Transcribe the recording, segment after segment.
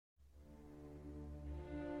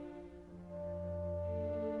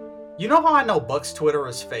You know how I know Bucks Twitter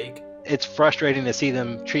is fake? It's frustrating to see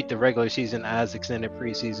them treat the regular season as extended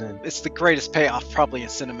preseason. It's the greatest payoff probably in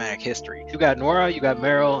cinematic history. You got Nora, you got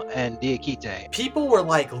Meryl, and Diakite. People were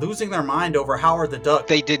like losing their mind over Howard the Duck.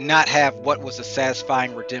 They did not have what was a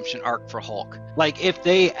satisfying redemption arc for Hulk. Like if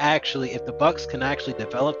the Bucks can actually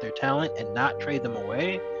develop their talent and not trade them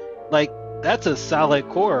away, like that's a solid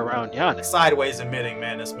core around Giannis. Sideways admitting,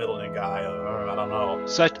 man, this Middleton guy, I don't know.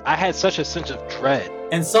 I had such a sense of dread.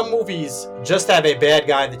 And some movies just have a bad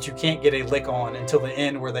guy that you can't get a lick on until the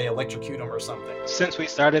end where they electrocute him or something. Since we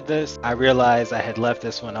started this, I realized I had left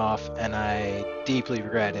this one off and I deeply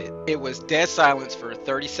regret it. It was dead silence for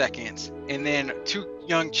 30 seconds and then two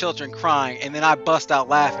young children crying and then I bust out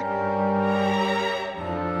laughing.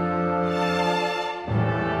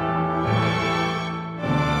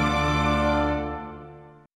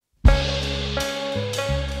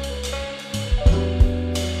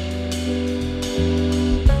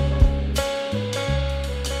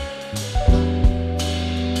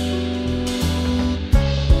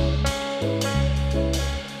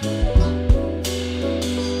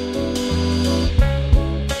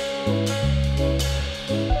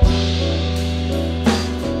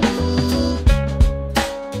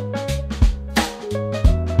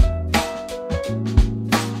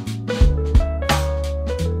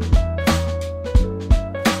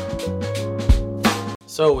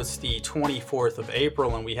 So it's the 24th of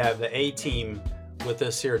April, and we have the A team with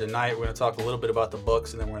us here tonight. We're going to talk a little bit about the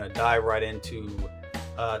Bucks, and then we're going to dive right into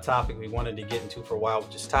a topic we wanted to get into for a while,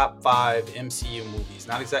 which is top 5 MCU movies.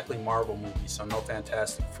 Not exactly Marvel movies, so no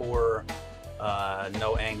Fantastic Four,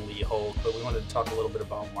 no Ang Lee Hulk, but we wanted to talk a little bit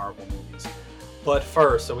about Marvel movies. But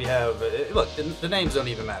first, so we have, look, the names don't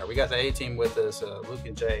even matter. We got the A team with us, Luke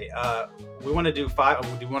and Jay. We want to do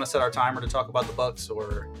 5. Do we want to set our timer to talk about the Bucks,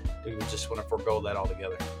 or do we just want to forego that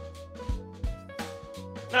altogether?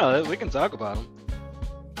 No, we can talk about them.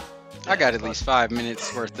 I got at least 5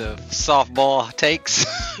 minutes worth of softball takes.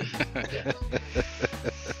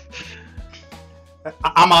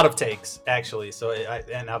 I'm out of takes, actually. So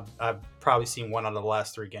I've probably seen one out of the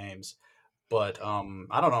last 3 games. But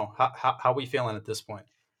I don't know. How are we feeling at this point?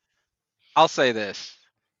 I'll say this.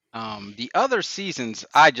 The other seasons,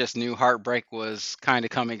 I just knew heartbreak was kind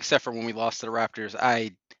of coming, except for when we lost to the Raptors.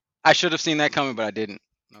 I should have seen that coming, but I didn't.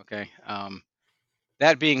 Okay.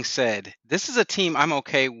 That being said, this is a team I'm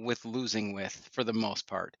okay with losing with for the most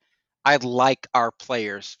part. I like our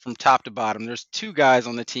players from top to bottom. There's 2 guys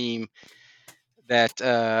on the team that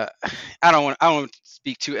I don't want to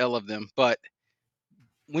speak too ill of them, but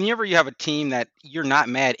whenever you have a team that you're not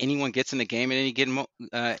mad anyone gets in the game at any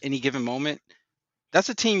given moment, that's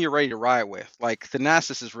a team you're ready to ride with. Like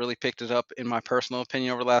Thanasis has really picked it up, in my personal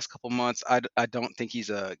opinion, over the last couple months. I don't think he's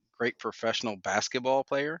a great professional basketball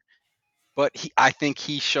player, but I think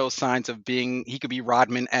he shows signs of he could be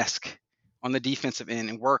Rodman-esque on the defensive end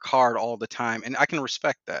and work hard all the time, and I can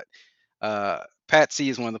respect that. Pat C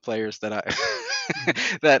is one of the players that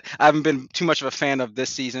that I haven't been too much of a fan of this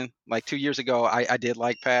season. Like 2 years ago, I did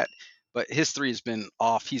like Pat, but his 3 has been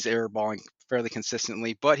off. He's airballing fairly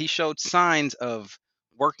consistently, but he showed signs of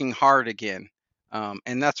working hard again.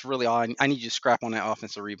 And that's really all. I need you to scrap on that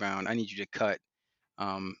offensive rebound. I need you to cut.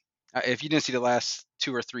 If you didn't see the last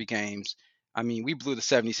 2 or 3 games, I mean, we blew the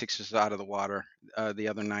 76ers out of the water the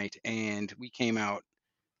other night, and we came out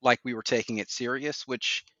like we were taking it serious,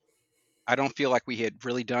 which I don't feel like we had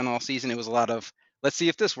really done all season. It was a lot of let's see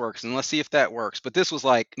if this works and let's see if that works. But this was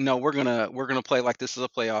like, no, we're gonna play like this is a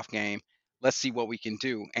playoff game. Let's see what we can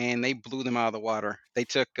do. And they blew them out of the water. They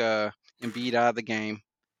took Embiid out of the game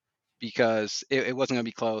because it wasn't gonna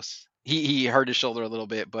be close. He hurt his shoulder a little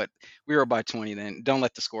bit, but we were by 20 then. Don't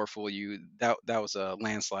let the score fool you. That was a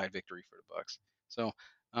landslide victory for the Bucks. So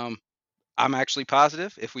I'm actually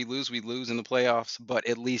positive if we lose in the playoffs, but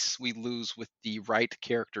at least we lose with the right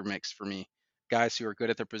character mix for me. Guys who are good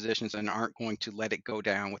at their positions and aren't going to let it go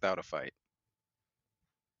down without a fight.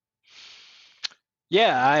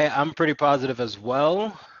 Yeah, I'm pretty positive as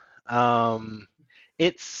well.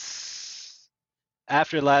 It's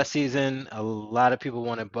after last season, a lot of people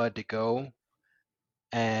wanted Bud to go,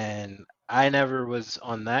 and I never was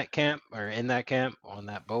on that camp or in that camp on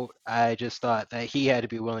that boat. I just thought that he had to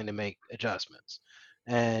be willing to make adjustments,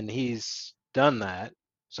 and he's done that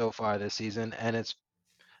so far this season. And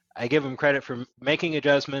I give him credit for making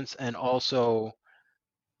adjustments and also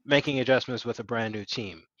making adjustments with a brand new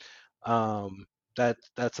team.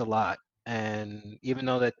 That's a lot. And even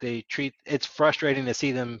though that it's frustrating to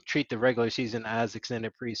see them treat the regular season as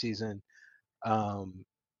extended preseason.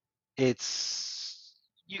 It's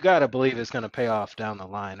you got to believe it's going to pay off down the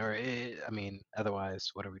line, or I mean,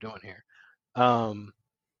 otherwise, what are we doing here?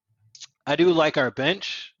 I do like our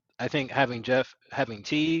bench. I think having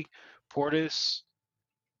Teague, Portis,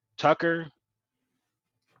 Tucker,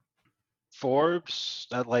 Forbes,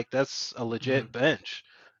 that's a Hmm. legit bench,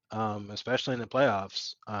 especially in the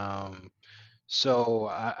playoffs. So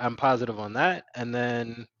I'm positive on that. And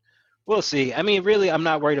then we'll see. I mean, really, I'm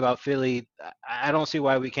not worried about Philly. I don't see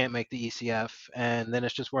why we can't make the ECF. And then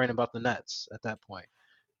it's just worrying about the Nets at that point.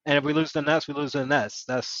 And if we lose the Nets, we lose the Nets.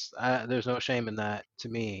 There's no shame in that to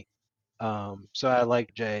me. So I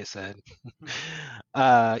like Jay said,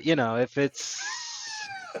 if it's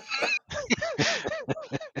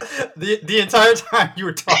The entire time you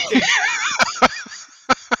were talking,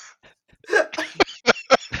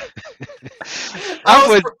 I I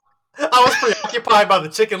was would. I was preoccupied by the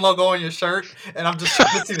chicken logo on your shirt, and I'm just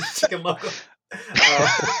trying to see the chicken logo.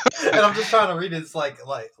 And I'm just trying to read it. It's like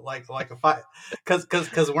if I,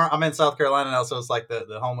 because I'm in South Carolina now, so it's like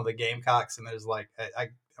the home of the Gamecocks, and there's like I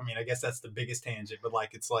mean I guess that's the biggest tangent, but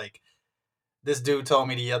like it's like this dude told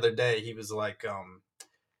me the other day he was like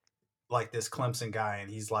this Clemson guy, and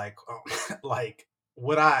he's like like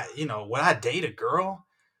would I date a girl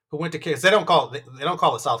who went to kids? They don't call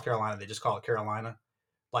it South Carolina, they just call it Carolina.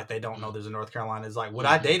 Like they don't know there's a North Carolina. It's like, would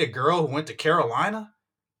I Mhm. date a girl who went to Carolina?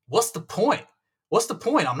 What's the point? What's the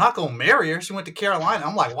point? I'm not gonna marry her. She went to Carolina.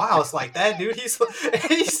 I'm like, wow, it's like that, dude. He's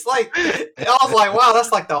like, I was like, wow,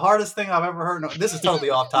 that's like the hardest thing I've ever heard. No, this is totally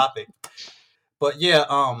off topic, but yeah,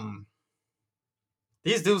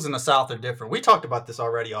 these dudes in the South are different. We talked about this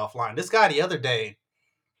already offline. This guy the other day,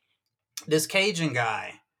 this Cajun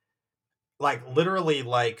guy, like literally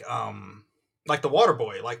like the Water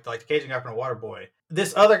Boy, like the Cajun guy from the Water Boy.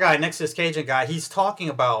 This other guy next to this Cajun guy, he's talking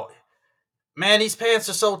about, man, these pants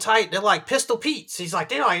are so tight. They're like Pistol Pete's. He's like,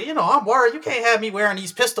 they're like, I'm worried. You can't have me wearing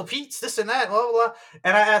these Pistol Pete's, this and that, blah, blah, blah.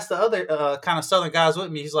 And I asked the other kind of Southern guys with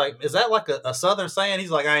me, he's like, is that like a Southern saying?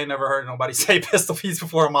 He's like, I ain't never heard nobody say Pistol Pete's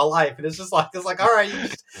before in my life. And it's like, all right,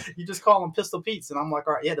 you just call them Pistol Pete's. And I'm like,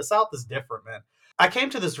 all right, yeah, the South is different, man. I came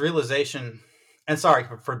to this realization, and sorry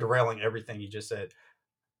for derailing everything you just said.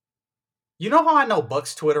 You know how I know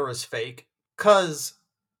Buck's Twitter is fake? Because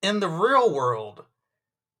in the real world,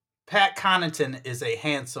 Pat Connaughton is a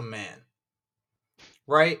handsome man,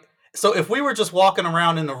 right? So if we were just walking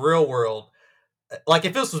around in the real world, like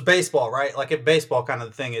if this was baseball, right? Like if baseball kind of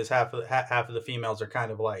the thing is half of the females are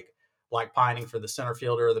kind of like pining for the center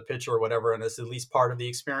fielder or the pitcher or whatever, and it's at least part of the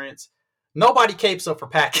experience. Nobody capes up for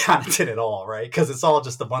Pat Connaughton at all, right? Because it's all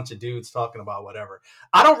just a bunch of dudes talking about whatever.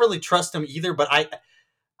 I don't really trust him either, but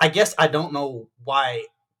I guess I don't know why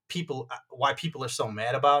people are so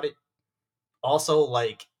mad about it. Also,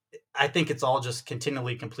 like I think it's all just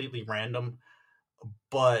continually completely random.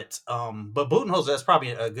 But Budenholzer, that's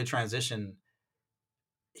probably a good transition.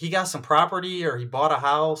 He got some property, or he bought a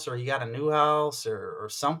house, or he got a new house, or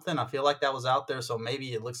something. I feel like that was out there, so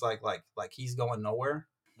maybe it looks like he's going nowhere.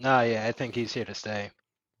 No, yeah, I think he's here to stay.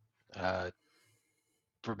 Uh,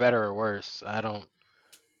 for better or worse, I don't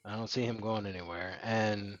see him going anywhere.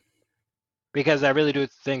 And because I really do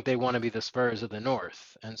think they want to be the Spurs of the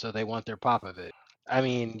North, and so they want their Popovich. I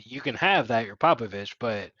mean, you can have that, your Popovich,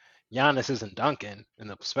 but Giannis isn't Duncan,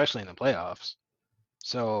 especially in the playoffs.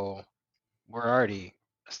 So we're already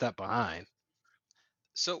a step behind.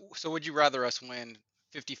 So would you rather us win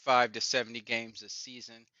 55 to 70 games this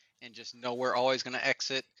season and just know we're always going to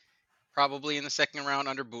exit probably in the second round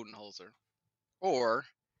under Budenholzer, or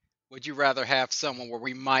would you rather have someone where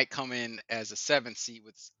we might come in as a seventh seed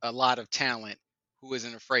with a lot of talent who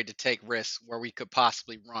isn't afraid to take risks, where we could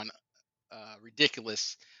possibly run a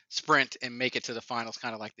ridiculous sprint and make it to the finals,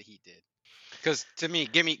 kind of like the Heat did? Because to me,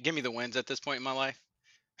 give me the wins at this point in my life.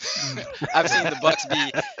 Mm. I've seen the Bucks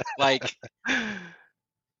like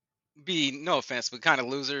be no offense, but kind of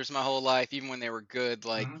losers my whole life. Even when they were good,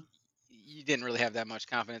 like Mhm. you didn't really have that much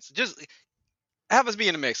confidence. Just have us be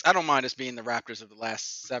in the mix. I don't mind us being the Raptors of the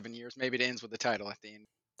last 7 years. Maybe it ends with the title at the end.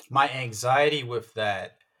 My anxiety with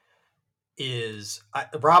that is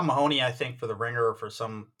Rob Mahoney. I think for the Ringer or for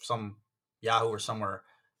some Yahoo or somewhere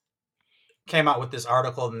came out with this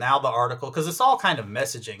article. Now the article, because it's all kind of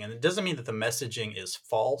messaging, and it doesn't mean that the messaging is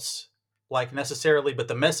false, like necessarily, but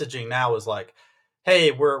the messaging now is like,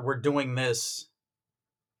 hey, we're doing this,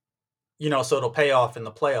 so it'll pay off in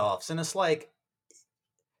the playoffs. And it's like,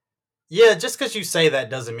 yeah, just because you say that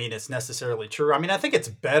doesn't mean it's necessarily true. I mean, I think it's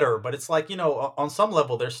better, but it's like, on some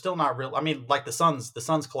level, they're still not real. I mean, like the Suns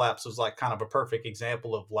collapse was like kind of a perfect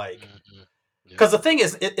example of like, Mhm. Yep. because the thing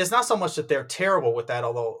is, it's not so much that they're terrible with that,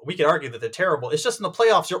 although we could argue that they're terrible. It's just in the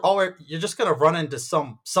playoffs, you're just gonna run into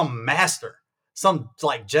some master, some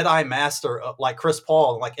like Jedi master, like Chris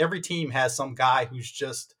Paul. Like every team has some guy who's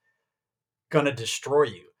just gonna destroy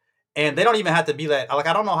you. And they don't even have to be that. Like,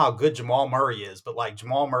 I don't know how good Jamal Murray is, but like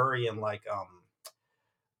Jamal Murray and like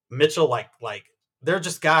Mitchell, like they're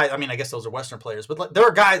just guys. I mean, I guess those are Western players, but like, there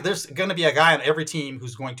are guys. There's going to be a guy on every team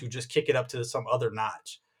who's going to just kick it up to some other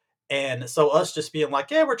notch. And so us just being like,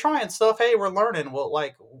 yeah, we're trying stuff. Hey, we're learning. Well,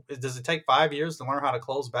 like, does it take 5 years to learn how to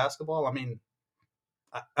close basketball? I mean,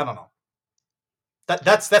 I don't know.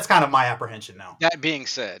 That's kind of my apprehension now. That being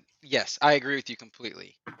said, yes, I agree with you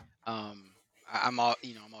completely. I'm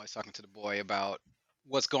always talking to the boy about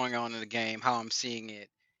what's going on in the game, how I'm seeing it,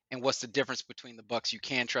 and what's the difference between the Bucks you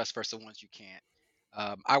can trust versus the ones you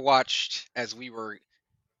can't. I watched as we were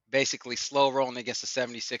basically slow rolling against the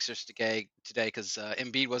 76ers today because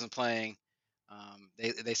Embiid wasn't playing.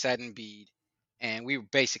 They sat Embiid, and we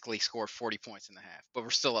basically scored 40 points in the half, but we're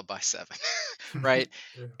still up by 7, right?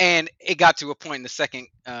 Yeah. And it got to a point in the second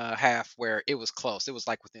half where it was close. It was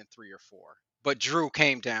like within 3 or 4. But Drew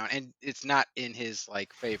came down, and it's not in his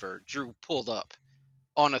like favor. Drew pulled up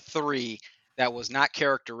on a 3 that was not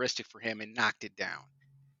characteristic for him and knocked it down.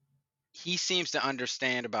 He seems to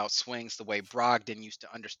understand about swings the way Brogdon used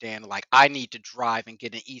to understand. Like, I need to drive and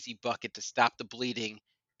get an easy bucket to stop the bleeding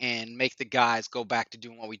and make the guys go back to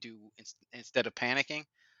doing what we do instead of panicking.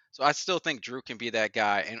 So I still think Drew can be that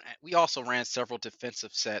guy. And we also ran several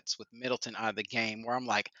defensive sets with Middleton out of the game where I'm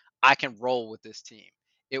like, I can roll with this team.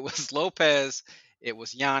 It was Lopez, it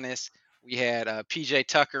was Giannis. We had PJ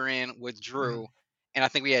Tucker in with Drew, and I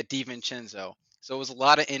think we had DiVincenzo. So it was a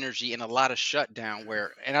lot of energy and a lot of shutdown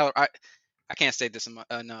where, and I can't say this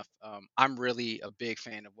enough. I'm really a big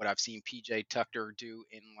fan of what I've seen PJ Tucker do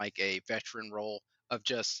in like a veteran role of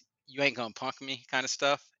just, you ain't gonna punk me kind of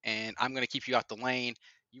stuff, and I'm gonna keep you out the lane.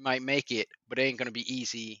 You might make it, but it ain't gonna be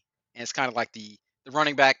easy. And it's kind of like the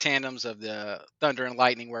running back tandems of the Thunder and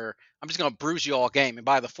Lightning, where I'm just gonna bruise you all game, and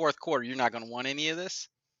by the fourth quarter, you're not gonna want any of this.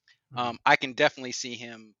 I can definitely see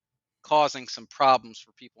him causing some problems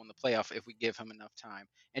for people in the playoff if we give him enough time.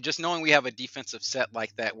 And just knowing we have a defensive set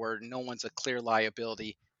like that where no one's a clear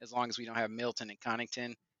liability, as long as we don't have Milton and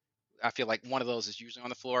Connington, I feel like one of those is usually on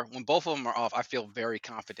the floor. When both of them are off, I feel very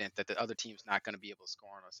confident that the other team's not going to be able to score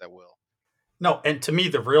on us at will. No, and to me,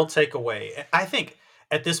 the real takeaway, I think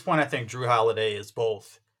at this point, I think Drew Holiday is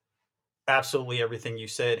both absolutely everything you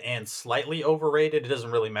said and slightly overrated. It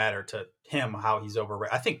doesn't really matter to him how he's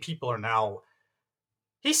overrated. I think people are now,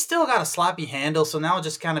 he's still got a sloppy handle, so now it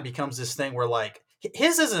just kind of becomes this thing where like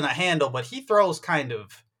his isn't a handle, but he throws kind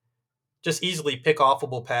of just easily pick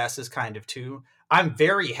offable passes kind of too. I'm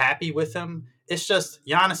very happy with him. It's just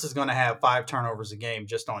Giannis is going to have 5 turnovers a game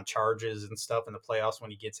just on charges and stuff in the playoffs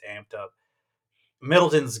when he gets amped up.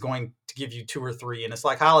 Middleton's going to give you 2 or 3, and it's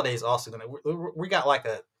like Holiday's also going to. We got like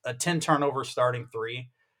a 10 turnover starting 3,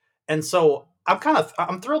 and so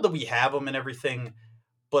I'm thrilled that we have him and everything,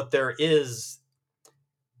 but he's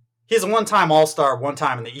a one-time All-Star, one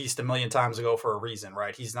time in the East, a million times ago for a reason,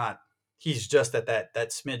 right? He's just at that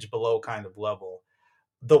smidge below kind of level.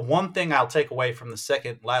 The one thing I'll take away from the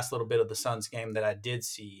second last little bit of the Suns game that I did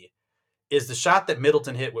see is the shot that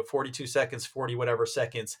Middleton hit with 42 seconds, 40 whatever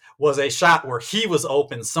seconds, was a shot where he was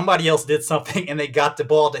open. Somebody else did something and they got the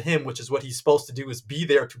ball to him, which is what he's supposed to do, is be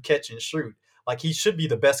there to catch and shoot. Like, he should be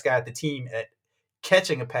the best guy at the team at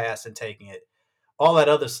catching a pass and taking it. All that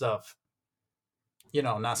other stuff,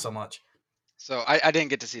 not so much. So I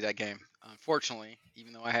didn't get to see that game, unfortunately,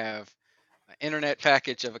 even though I have an internet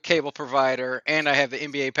package of a cable provider and I have the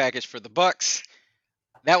NBA package for the Bucks.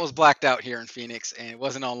 That was blacked out here in Phoenix, and it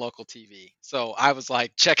wasn't on local TV. So I was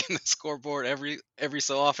like checking the scoreboard every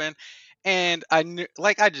so often, and I knew,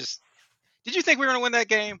 did you think we were gonna win that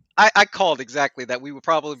game? I called exactly that we would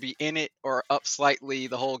probably be in it or up slightly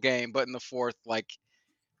the whole game, but in the fourth, like,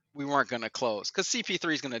 we weren't gonna close because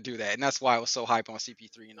CP3 is gonna do that, and that's why I was so hype on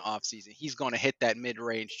CP3 in the offseason. He's gonna hit that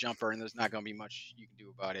mid-range jumper, and there's not gonna be much you can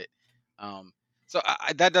do about it. So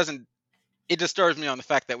that doesn't. It disturbs me on the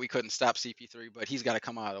fact that we couldn't stop CP3, but he's got to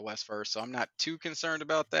come out of the West first, so I'm not too concerned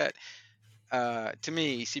about that. To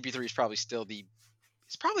me, CP3 is probably still he's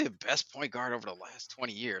probably the best point guard over the last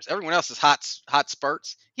 20 years. Everyone else is hot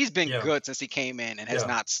spurts. He's been good since he came in and has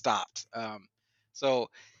not stopped. So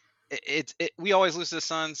we always lose to the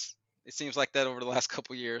Suns. It seems like that over the last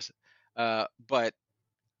couple years. But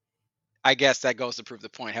I guess that goes to prove the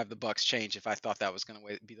point. Have the Bucks change if I thought that was going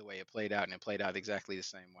to be the way it played out, and it played out exactly the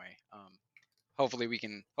same way. Hopefully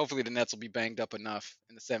the Nets will be banged up enough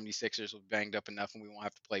and the 76ers will be banged up enough and we won't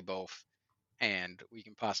have to play both, and we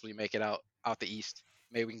can possibly make it out the East.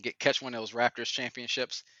 Maybe we can catch one of those Raptors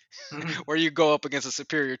championships where you go up against a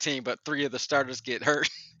superior team, but 3 of the starters get hurt.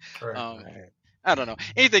 I don't know.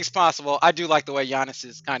 Anything's possible. I do like the way Giannis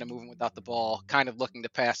is kind of moving without the ball, kind of looking to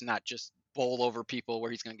pass, not just bowl over people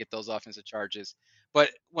where he's going to get those offensive charges. But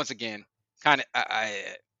once again, kind of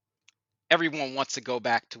everyone wants to go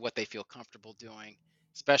back to what they feel comfortable doing,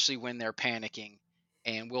 especially when they're panicking.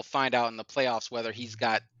 And we'll find out in the playoffs whether he's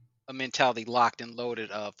got a mentality locked and loaded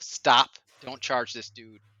of stop, don't charge this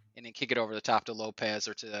dude, and then kick it over the top to Lopez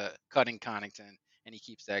or to Cutting Connington, and he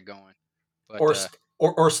keeps that going. But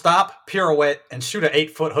or stop, pirouette, and shoot an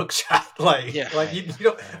 8-foot hook shot. Yeah. You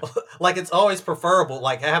don't, like it's always preferable.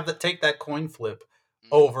 Like take that coin flip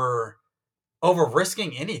over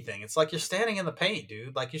risking anything. It's like you're standing in the paint,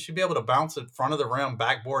 dude. Like you should be able to bounce in front of the rim,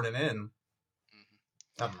 backboard, and in.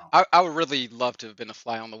 I don't know. I would really love to have been a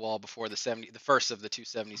fly on the wall before the first of the two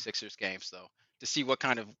 76ers games, though, to see what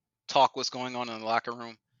kind of talk was going on in the locker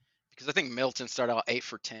room. Because I think Milton started out 8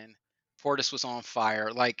 for 10. Portis was on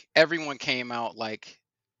fire. Like everyone came out like,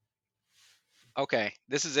 okay,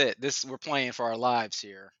 this is it. We're playing for our lives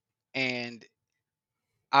here. And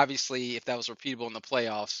obviously, if that was repeatable in the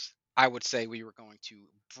playoffs, I would say we were going to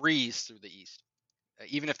breeze through the East,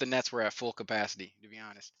 even if the Nets were at full capacity, to be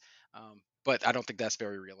honest. But I don't think that's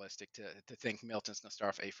very realistic to think Milton's going to start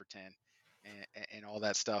off 8 for 10 and all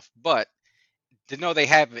that stuff. But to know they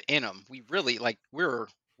have it in them, we really, like, we're,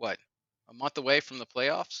 a month away from the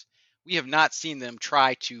playoffs? We have not seen them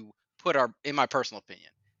try to put in my personal opinion,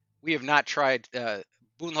 we have not tried,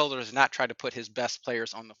 Budenholzer has not tried to put his best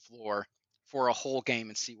players on the floor for a whole game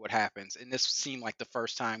and see what happens. And this seemed like the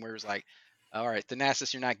first time where it was like, all right,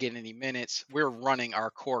 Thanasis, you're not getting any minutes. We're running our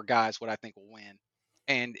core guys, what I think will win.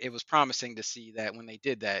 And it was promising to see that when they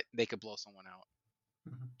did that, they could blow someone out.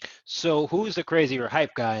 So who's the crazier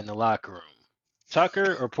hype guy in the locker room?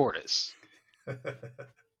 Tucker or Portis?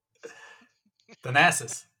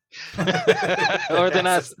 Thanasis. Or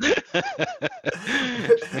Thanasis.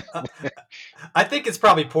 I think it's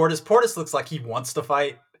probably Portis. Portis looks like he wants to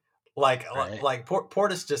fight. Like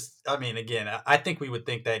Portis just, I mean, again, I think we would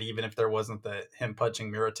think that even if there wasn't the him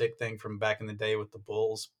punching Mirotic thing from back in the day with the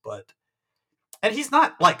Bulls, and he's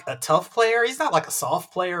not like a tough player. He's not like a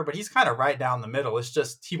soft player, but he's kind of right down the middle. It's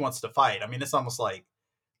just he wants to fight. I mean, it's almost like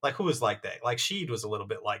who is like that? Like Sheed was a little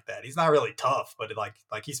bit like that. He's not really tough, but like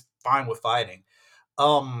he's fine with fighting.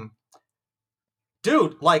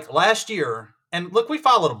 Dude, like last year, and look, we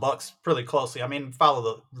follow the Bucks pretty closely. I mean,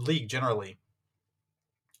 follow the league generally.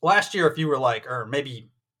 Last year, if you were like, or maybe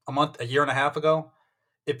a year and a half ago,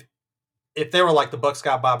 if they were like the Bucks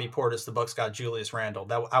got Bobby Portis, the Bucks got Julius Randle,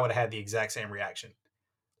 I would have had the exact same reaction.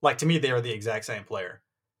 Like to me, they are the exact same player.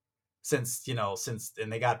 Since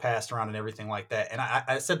and they got passed around and everything like that. And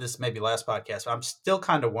I said this maybe last podcast, but I'm still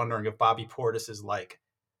kind of wondering if Bobby Portis is like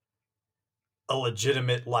a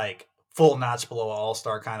legitimate, like full notch below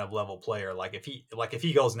all-star kind of level player. Like if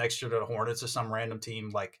he goes next year to the Hornets or some random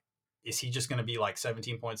team, like is he just going to be like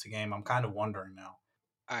 17 points a game? I'm kind of wondering now.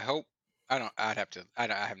 I hope. I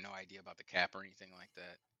have no idea about the cap or anything like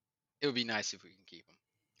that. It would be nice if we can keep him.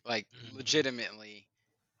 Like legitimately,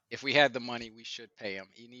 if we had the money, we should pay him,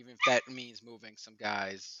 and even if that means moving some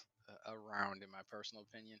guys around. In my personal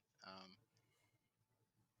opinion,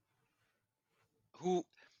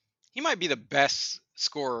 he might be the best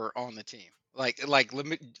scorer on the team. Like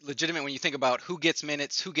legitimate when you think about who gets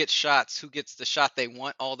minutes, who gets shots, who gets the shot they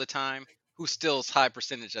want all the time, who steals high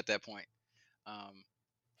percentage at that point.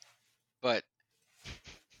 But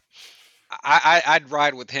I'd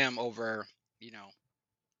ride with him over,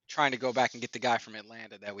 trying to go back and get the guy from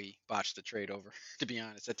Atlanta that we botched the trade over. To be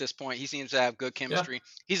honest, at this point, he seems to have good chemistry. Yeah.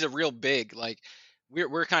 He's a real big. Like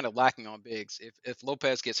we're kind of lacking on bigs. If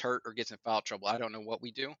Lopez gets hurt or gets in foul trouble, I don't know what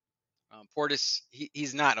we do. Portis,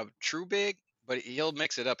 he's not a true big, but he'll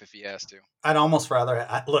mix it up if he has to. I'd almost rather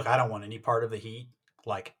look. I don't want any part of the Heat,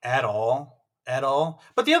 like at all.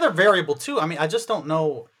 But the other variable too. I mean, I just don't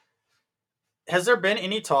know. Has there been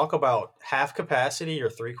any talk about half capacity or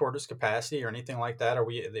 3/4 capacity or anything like that? Are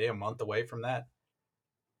they a month away from that?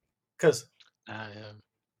 Because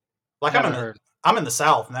like I'm in the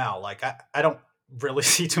South now. Like I don't really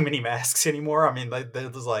see too many masks anymore. I mean,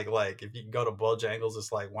 there's like if you go to Bojangles,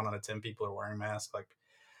 it's like 1 out of 10 people are wearing masks. Like,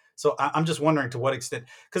 so I'm just wondering to what extent,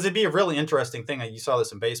 because it'd be a really interesting thing. You saw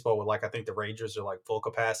this in baseball with I think the Rangers are like full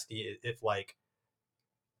capacity.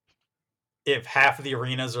 If half of the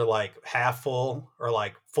arenas are like half full or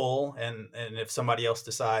like full, and if somebody else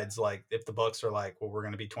decides like if the Bucks are like, well, we're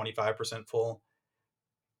going to be 25% full,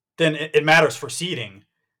 then it matters for seating,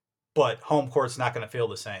 but home court's not going to feel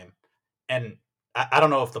the same. And I don't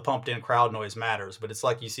know if the pumped in crowd noise matters, but it's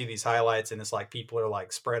like you see these highlights and it's like people are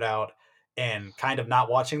like spread out and kind of not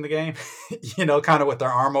watching the game, kind of with their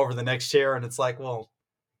arm over the next chair. And it's like, well,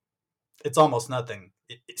 it's almost nothing.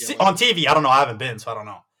 On TV, I don't know. I haven't been, so I don't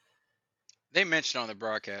know. They mentioned on the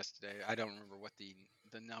broadcast today. I don't remember what the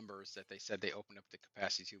numbers that they said they opened up the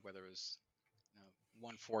capacity to, whether it was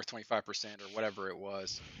 1/4, 25%, or whatever it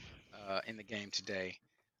was in the game today.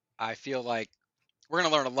 I feel like we're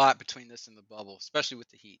going to learn a lot between this and the bubble, especially with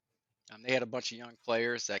the Heat. They had a bunch of young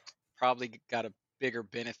players that probably got a bigger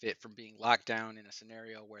benefit from being locked down in a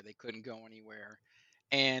scenario where they couldn't go anywhere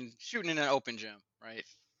and shooting in an open gym, right?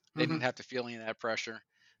 They didn't have to feel any of that pressure.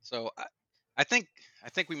 So I think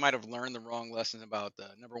we might have learned the wrong lesson about the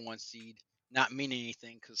number one seed not meaning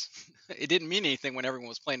anything, because it didn't mean anything when everyone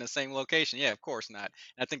was playing the same location. Yeah, of course not.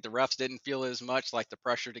 And I think the refs didn't feel as much like the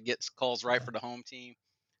pressure to get calls right for the home team.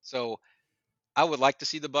 So I would like to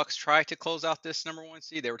see the Bucks try to close out this number one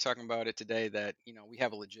seed. They were talking about it today that, we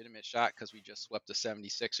have a legitimate shot because we just swept the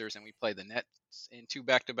 76ers and we play the Nets in two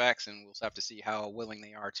back-to-backs, and we'll have to see how willing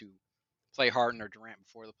they are to play Harden or Durant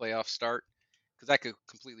before the playoffs start, because that could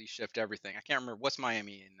completely shift everything. I can't remember what's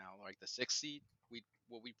Miami in now, like the sixth seed.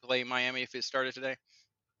 Will we play Miami if it started today?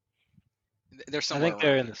 They're I somewhere think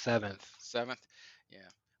they're around in there. the seventh. Seventh, yeah.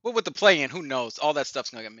 Well, with the play-in, who knows? All that stuff's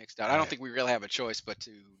gonna get mixed out. I don't Right. think we really have a choice but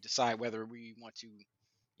to decide whether we want to,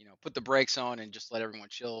 put the brakes on and just let everyone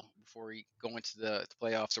chill before we go into the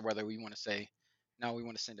playoffs, or whether we want to say, no, we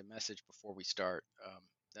want to send a message before we start.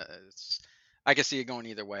 I can see it going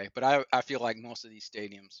either way, but I feel like most of these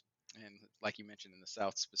stadiums, and like you mentioned in the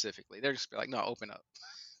South specifically, they're just be like, no, open up.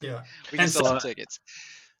 Yeah. We can And sell so some Well, tickets.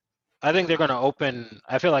 I think they're going to open.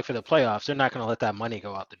 I feel like for the playoffs, they're not going to let that money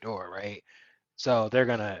go out the door, right? So they're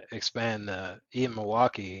going to expand even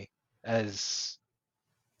Milwaukee, as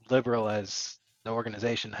liberal as the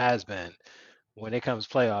organization has been. When it comes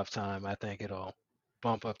playoff time, I think it'll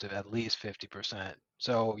bump up to at least 50%.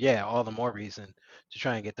 So yeah, all the more reason to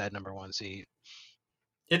try and get that number one seed.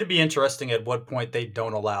 it'd be interesting at what point they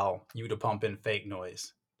don't allow you to pump in fake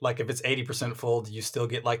noise. Like if it's 80% full, do you still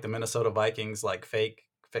get like the Minnesota Vikings, like fake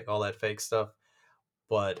all that fake stuff?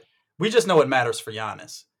 But we just know it matters for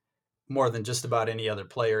Giannis more than just about any other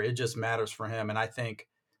player. It just matters for him. And I think,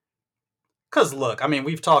 because look, I mean,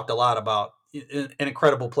 we've talked a lot about an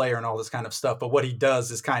incredible player and all this kind of stuff, but what he does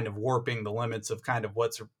is kind of warping the limits of kind of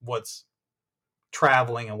what's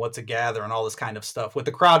traveling and what's a gather and all this kind of stuff. With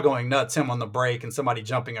the crowd going nuts, him on the break and somebody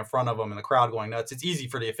jumping in front of him and the crowd going nuts, it's easy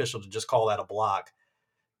for the official to just call that a block.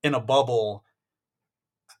 In a bubble,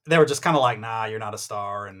 they were just kind of like, nah, you're not a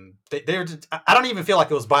star. And they're just, I don't even feel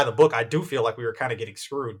like it was by the book. I do feel like we were kind of getting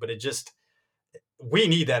screwed, but we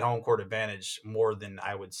need that home court advantage more than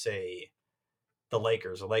I would say the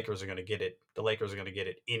Lakers. The Lakers are going to get it. The Lakers are going to get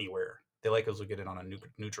it anywhere. The Lakers will get it on a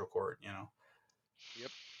neutral court. Yep,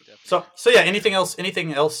 definitely. So yeah. Anything else?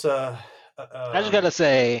 Anything else? I just gotta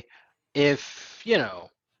say, if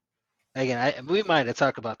again, we might have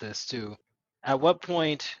talked about this too. At what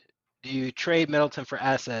point do you trade Middleton for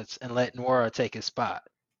assets and let Nwora take his spot?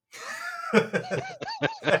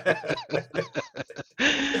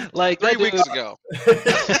 Like that 3 weeks ago.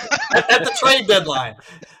 At the trade deadline.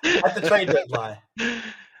 At the trade deadline.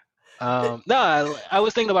 No, I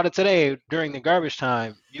was thinking about it today during the garbage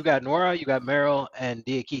time. You got Nora, you got Merrill, and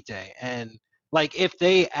Diakite, and like if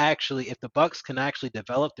the Bucks can actually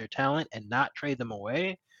develop their talent and not trade them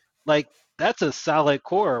away, like that's a solid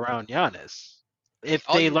core around Giannis. If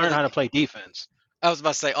All they you learn really how to need, play defense, I was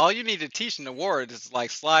about to say, all you need to teach in the Ward is like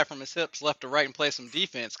slide from his hips left to right and play some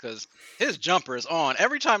defense, because his jumper is on.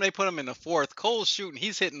 Every time they put him in the fourth, Cole's shooting,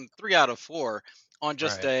 he's hitting 3 out of 4 on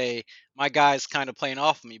just right? my guy's kind of playing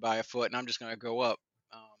off of me by a foot and I'm just going to go up.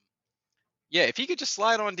 Um, yeah, if he could just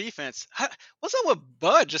slide on defense. What's up with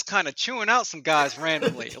Bud just kind of chewing out some guys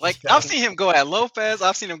randomly? Like, I've seen him go at Lopez,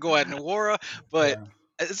 I've seen him go at Nwora, but Yeah.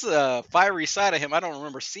 it's a fiery side of him I don't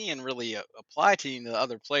remember seeing really apply to any of the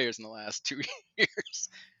other players in the last 2 years.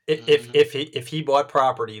 If he bought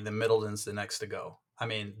property, then Middleton's the next to go. I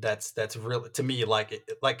mean, that's really, to me,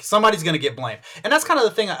 like somebody's going to get blamed, and that's kind of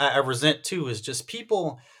the thing I resent too, is just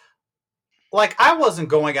people. Like, I wasn't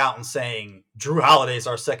going out and saying Drew Holiday's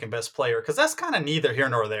our second best player, because that's kind of neither here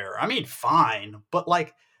nor there. I mean, fine, but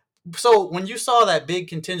like, so when you saw that big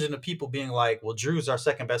contingent of people being like, well, Drew's our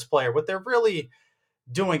second best player, what they're really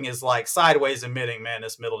doing is like sideways admitting, man,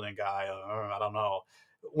 this Middleton guy, I don't know,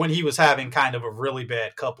 when he was having kind of a really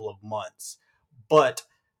bad couple of months. But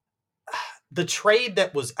the trade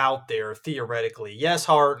that was out there, theoretically, yes,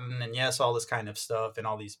 Harden, and yes, all this kind of stuff and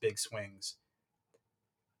all these big swings,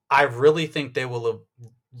 I really think they will have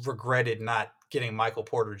regretted not getting Michael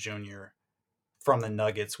Porter Jr. from the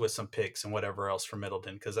Nuggets with some picks and whatever else for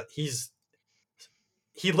Middleton, because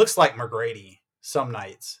he looks like McGrady some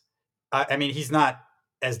nights. I mean, he's not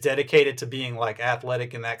as dedicated to being like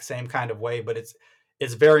athletic in that same kind of way, but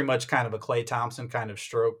it's very much kind of a Klay Thompson kind of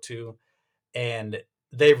stroke too. and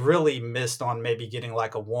they really missed on maybe getting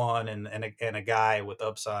like a one and a guy with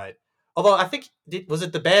upside. Although I think was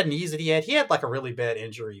it the bad knees that he had? He had like a really bad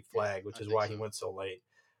injury flag, which I is think why he so. went so late.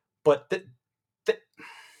 But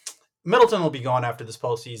Middleton will be gone after this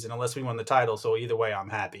postseason unless we win the title. So either way, I'm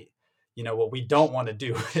happy. What we don't want to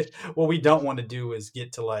do, what we don't want to do is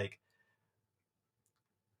get to like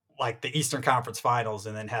the Eastern Conference Finals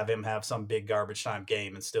and then have him have some big garbage time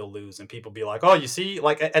game and still lose, and people be like, "Oh, you see,"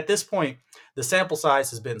 like at this point, the sample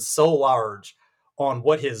size has been so large on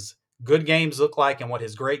what his good games look like and what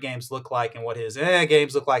his great games look like and what his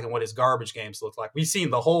games look like and what his garbage games look like. We've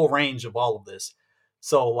seen the whole range of all of this,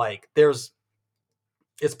 so like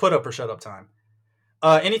it's put up or shut up time.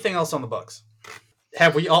 Anything else on the Bucks?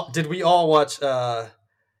 Did we all watch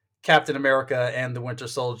Captain America and the Winter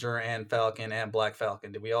Soldier and Falcon and Black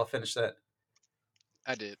Falcon? Did we all finish that?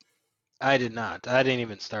 I did. I did not. I didn't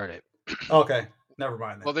even start it. Okay, never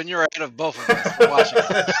mind Well, then. then you're ahead of both of us for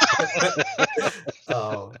watching.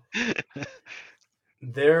 Oh, It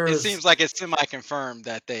there's seems like it's semi-confirmed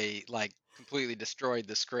that they like completely destroyed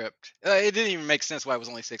the script. It didn't even make sense why it was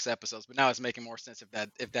only 6 episodes, but now it's making more sense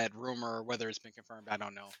if that rumor or whether it's been confirmed, I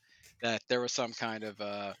don't know, that there was some kind of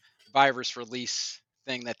virus release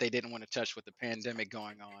thing that they didn't want to touch with the pandemic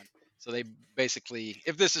going on. So they basically,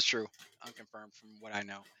 if this is true, unconfirmed from what I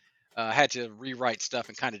know, had to rewrite stuff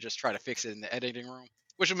and kind of just try to fix it in the editing room,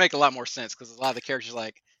 which would make a lot more sense because a lot of the characters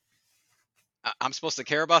like I'm supposed to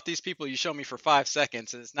care about these people you show me for 5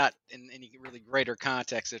 seconds, and it's not in any really greater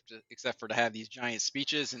context except for to have these giant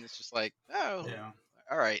speeches, and it's just like, oh, yeah.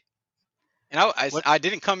 all right. And I What I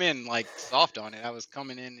didn't come in like soft on it. I was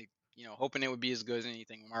coming in, hoping it would be as good as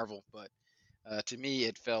anything Marvel, but to me,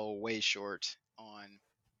 it fell way short on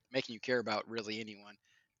making you care about really anyone.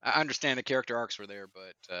 I understand the character arcs were there,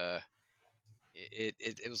 but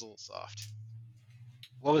it was a little soft.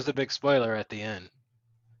 was the big spoiler at the end?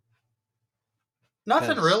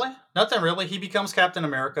 Nothing 'Cause really. Nothing really. He becomes Captain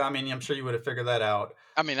America. I mean, I'm sure you would have figured that out.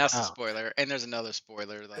 I mean, that's a oh, spoiler, and there's another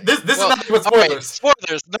spoiler. Like, This is well, not even all right, spoilers.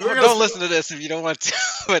 spoilers. We're No, gonna don't spo- listen to this if you don't want to.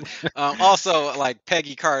 But also, like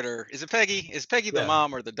Peggy Carter. Is it Peggy? Is Peggy the Yeah,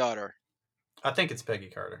 mom or the daughter? I think it's Peggy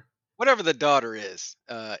Carter. Whatever the daughter is,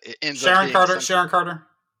 it ends up Sharon being Carter. some. Sharon Carter.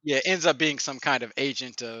 Yeah, it ends up being some kind of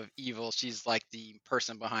agent of evil. She's like the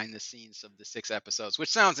person behind the scenes of the 6 episodes, which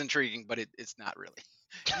sounds intriguing, but it's not really.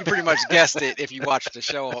 You pretty much guessed it if you watched the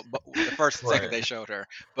show, the first and second Right. they showed her.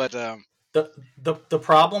 But The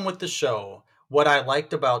problem with the show, what I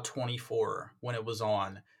liked about 24 when it was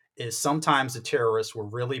on, is sometimes the terrorists were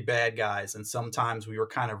really bad guys, and sometimes we were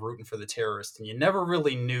kind of rooting for the terrorists, and you never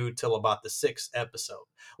really knew till about the 6th episode.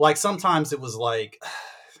 Like sometimes it was like,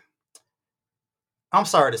 I'm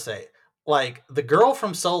sorry to say, like the girl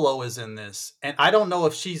from Solo is in this, and I don't know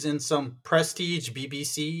if she's in some prestige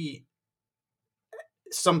BBC,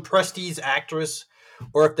 some prestige actress,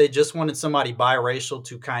 or if they just wanted somebody biracial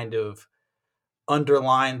to kind of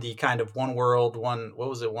underline the kind of one world, one what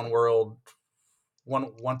was it, one world,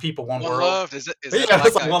 one people, one One world. Love is that Yeah, it's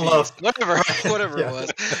Black like Eyed one Peas? love. Whatever, Right. whatever it Yeah.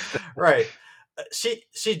 was. Right.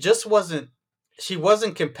 She just wasn't she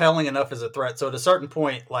wasn't compelling enough as a threat. So at a certain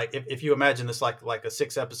point, like if you imagine this like a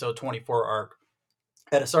 6 episode 24 arc,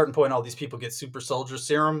 at a certain point all these people get super soldier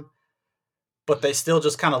serum, but they still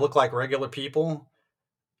just kind of look like regular people.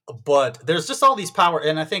 But there's just all these power,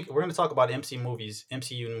 and I think we're going to talk about MCU movies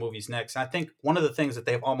next. And I think one of the things that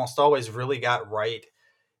they've almost always really got right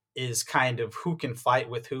is kind of who can fight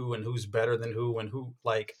with who and who's better than who and who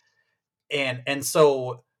like and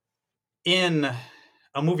so in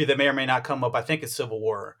a movie that may or may not come up, I think it's Civil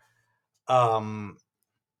War. Um,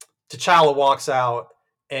 T'Challa walks out,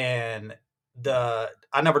 and the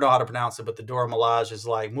I never know how to pronounce it, but the Dora Milaje is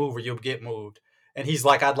like, "Move or you'll get moved," and he's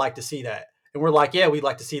like, "I'd like to see that," and we're like, "Yeah, we'd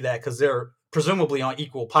like to see that," because they're presumably on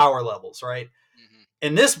equal power levels, right? Mhm.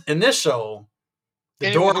 In this show, the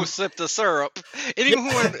Anyone Dora, who sipped the syrup,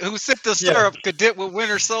 anyone who sipped the yeah, syrup could dip with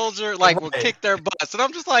Winter Soldier, like would right, kick their butts. And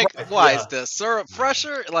I'm just like, right, why is yeah, the syrup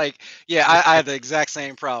fresher? Like, yeah, I had the exact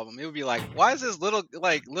same problem. It would be like, why is this little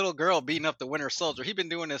girl beating up the Winter Soldier? He's been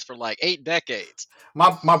doing this for like 8 decades.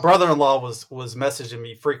 my brother-in-law was messaging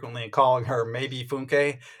me frequently and calling her maybe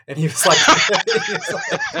Funke, and he was like,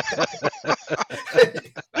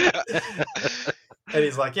 and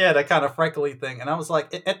he's like, yeah, that kind of freckly thing. And I was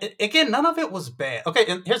like, again, none of it was bad. Okay,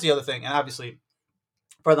 and here's the other thing, and obviously,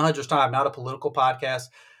 for the 100th time, not a political podcast.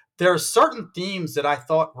 There are certain themes that I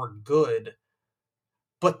thought were good,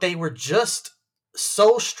 but they were just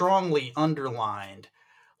so strongly underlined.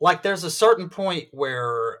 Like there's a certain point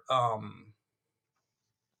where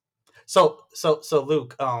so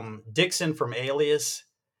Luke, Dixon from Alias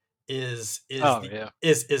is Oh the yeah.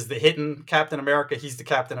 is the hidden Captain America. He's the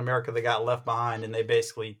Captain America that got left behind, and they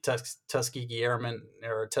basically Tuskegee Airmen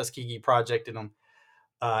or Tuskegee projected him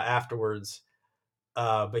afterwards.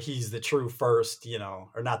 But he's the true first,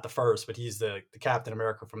 or not the first, but he's the Captain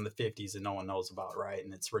America from the 50s that no one knows about, right?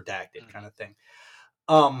 And it's redacted kind Mhm. of thing.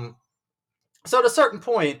 Um, so at a certain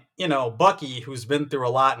point, Bucky, who's been through a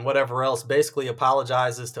lot and whatever else, basically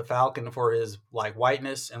apologizes to Falcon for his like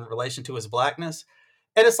whiteness in relation to his blackness.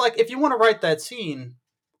 And it's like, if you want to write that scene,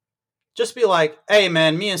 just be like, hey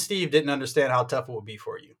man, me and Steve didn't understand how tough it would be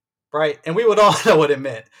for you. Right. And we would all know what it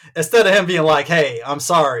meant. Instead of him being like, hey, I'm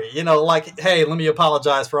sorry, like, hey, let me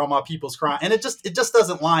apologize for all my people's crime. And it just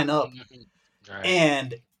doesn't line up. Mhm. Right.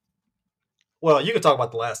 And well, you can talk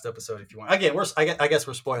about the last episode if you want. Again, I guess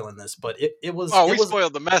we're spoiling this, but it was Oh, it we was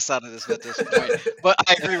spoiled the mess out of this at this point. But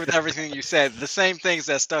I agree with everything you said. The same things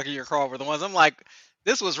that stuck in your craw were the ones I'm like,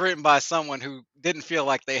 this was written by someone who didn't feel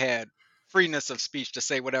like they had freeness of speech to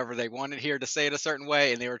say whatever they wanted here to say it a certain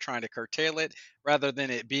way, and they were trying to curtail it rather than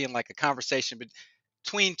it being like a conversation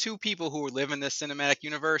between two people who live in this cinematic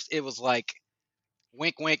universe. It was like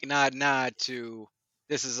wink, wink, nod, nod to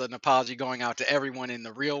this is an apology going out to everyone in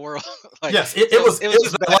the real world. Like, yes, it so was it it was was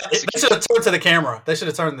just bad. bad Like, they should have execution. turned to the camera. They should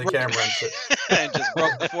have turned to the Right. camera and said, And just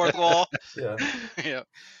broke the fourth wall. yeah. Yeah.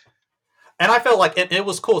 And I felt like it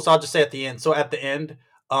was cool. So I'll just say at the end. So at the end,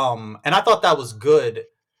 and I thought that was good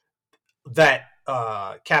that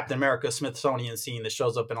Captain America Smithsonian scene that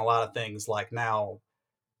shows up in a lot of things. Like now,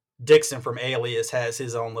 Dixon from Alias has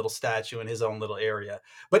his own little statue in his own little area.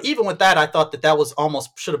 But even with that, I thought that was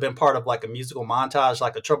almost should have been part of like a musical montage,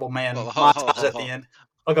 like a Trouble Man Hold on, hold on, montage hold on, at hold the on. end.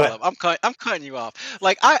 Oh, go Hold ahead. up. I'm cutting you off.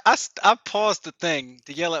 Like I paused the thing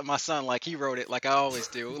to yell at my son like he wrote it like I always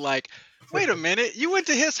do. Like, wait a minute, you went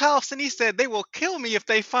to his house and he said they will kill me if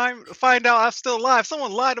they find out I'm still alive.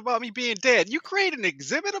 Someone lied about me being dead. You create an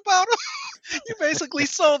exhibit about him? You basically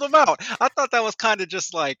sold him out. I thought that was kind of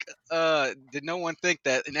just like, did no one think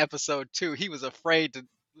that in episode 2 he was afraid to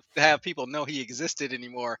have people know he existed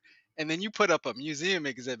anymore? And then you put up a museum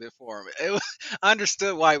exhibit for him. I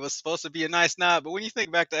understood why it was supposed to be a nice nod, but when you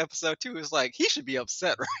think back to episode 2, it's like he should be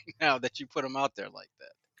upset right now that you put him out there like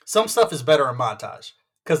that. Some stuff is better in montage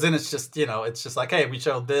because then it's just it's just like, hey, we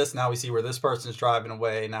showed this, now we see where this person's driving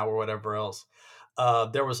away, now we're whatever else.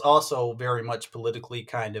 There was also very much politically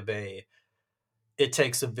kind of a it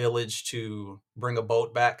takes a village to bring a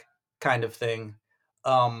boat back kind of thing.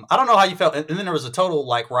 I don't know how you felt, and then there was a total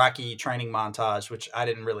like Rocky training montage, which I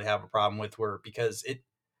didn't really have a problem with, where because it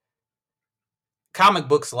comic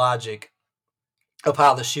books logic of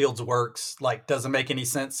how the shields works like doesn't make any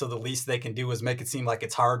sense. So the least they can do is make it seem like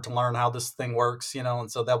it's hard to learn how this thing works,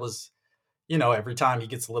 and so that was every time he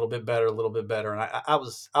gets a little bit better, a little bit better, and I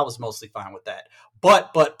was mostly fine with that.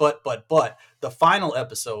 But the final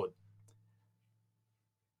episode,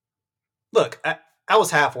 look, I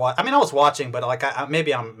was half watch. I mean, I was watching, but like,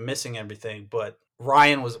 maybe I'm missing everything. But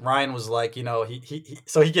Ryan was like,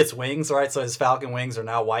 so he gets wings, right? So his Falcon wings are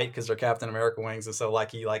now white because they're Captain America wings, and so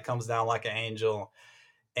like he like comes down like an angel,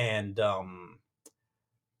 and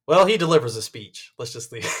well, he delivers a speech. Let's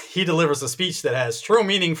just leave. He delivers a speech that has true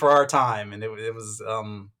meaning for our time, and it was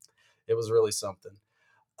really something.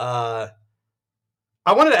 Uh,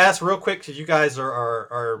 I wanted to ask real quick because you guys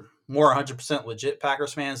are more 100% legit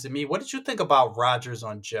Packers fans than me. What did you think about Rodgers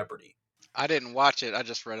on Jeopardy? I didn't watch it. I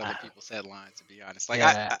just read other people's headlines, to be honest. Like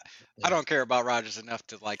Yeah. I don't care about Rogers enough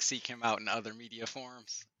to like seek him out in other media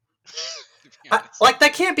forums. To be I, honest. like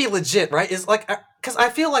that can't be legit, right? Is like because I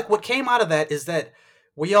feel like what came out of that is that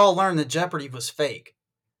we all learned that Jeopardy was fake.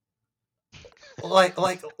 Did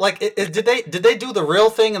they do the real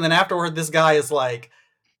thing and then afterward this guy is like,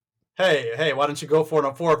 hey, why don't you go for it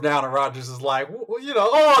on fourth down? And Rodgers is like,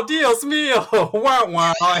 oh, Dios mío, wow,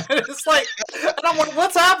 wow. And it's like, and I'm like,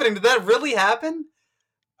 what's happening? Did that really happen?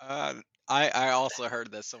 Uh, I also heard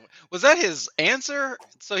that someone was that his answer,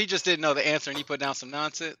 so he just didn't know the answer and he put down some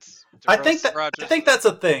nonsense to I think roast that I Rogers. think that's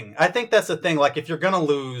a thing. I think that's a thing. Like if you're gonna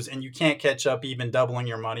lose and you can't catch up, even doubling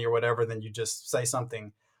your money or whatever, then you just say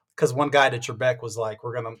something. Because one guy to Trebek was like,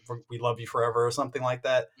 we love you forever" or something like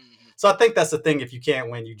that. Mhm. So I think that's the thing. If you can't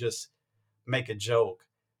win, you just make a joke.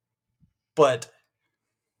 But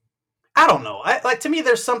I don't know. To me,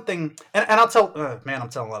 there's something, and I'll tell. Man, I'm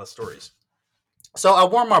telling a lot of stories. So I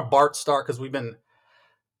wore my Bart Star because we've been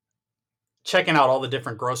checking out all the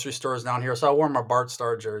different grocery stores down here. So I wore my Bart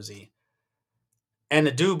Star jersey, and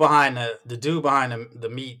the dude behind the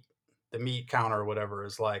meat the meat counter or whatever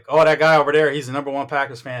is like, oh, that guy over there, he's the number one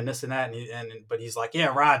Packers fan, this and that, but he's like, yeah,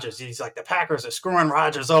 Rodgers. He's like, the Packers are screwing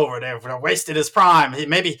Rodgers over. They're wasted his prime.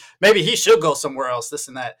 Maybe he should go somewhere else. This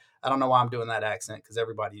and that. I don't know why I'm doing that accent because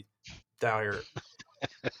everybody down here.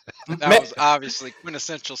 That was obviously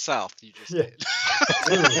quintessential South. You just Yeah.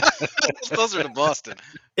 did. Those are the Boston.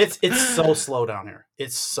 It's so slow down here.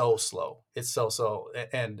 It's so slow. It's so,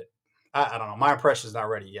 and I don't know. My impression's not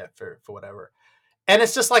ready yet for whatever. And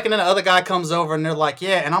it's just like, and then the other guy comes over and they're like,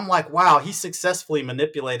 yeah. And I'm like, wow, he successfully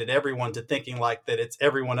manipulated everyone to thinking like that it's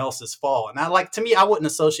everyone else's fault. And I like, to me, I wouldn't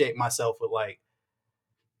associate myself with like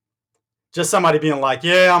just somebody being like,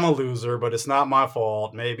 yeah, I'm a loser, but it's not my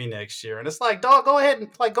fault. Maybe next year. And it's like, dog, go ahead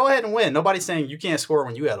and win. Nobody's saying you can't score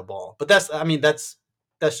when you had a ball. But that's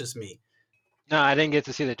just me. No, I didn't get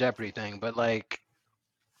to see the Jeopardy thing, but like,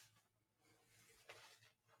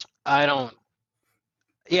 I don't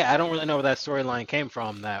really know where that storyline came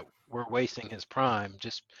from that we're wasting his prime.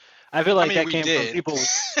 Just, I feel like that we came did. from people.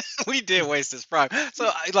 We did waste his prime. So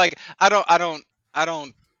like, I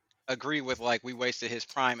don't agree with like we wasted his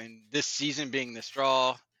prime and this season being the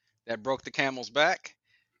straw that broke the camel's back.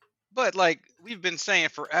 But like we've been saying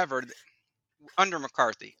forever, under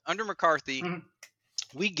McCarthy,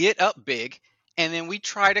 we get up big and then we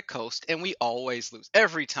try to coast and we always lose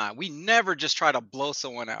every time. We never just try to blow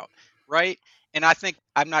someone out, right? And I think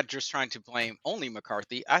I'm not just trying to blame only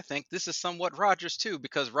McCarthy. I think this is somewhat Rodgers too,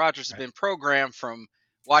 because Rodgers has been programmed from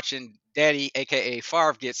watching Daddy, aka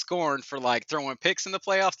Favre, get scorned for like throwing picks in the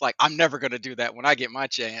playoffs. Like, I'm never gonna do that when I get my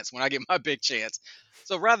chance, when I get my big chance.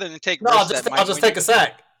 So rather than take No, I'll just take a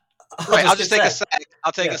sack. Right, I'll just take a sack.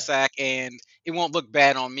 I'll take a sack, and it won't look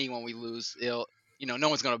bad on me when we lose. It'll, no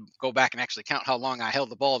one's gonna go back and actually count how long I held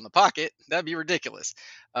the ball in the pocket. That'd be ridiculous.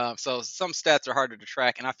 So some stats are harder to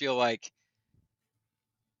track, and I feel like,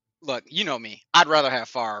 look, you know me. I'd rather have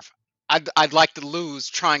Favre. I'd like to lose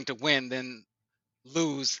trying to win than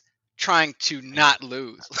lose trying to not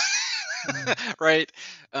lose. Right?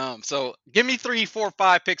 So give me 3, 4,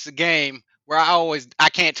 5 picks a game where I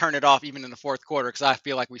can't turn it off even in the fourth quarter because I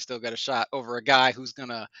feel like we still got a shot over a guy who's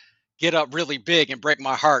gonna get up really big and break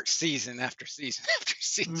my heart season after season after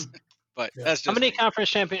season. But that's just How many me. conference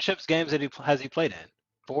championships games has he played in?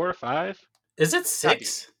 4 or 5? Is it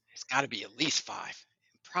 6? It's got to be at least 5,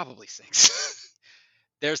 probably 6.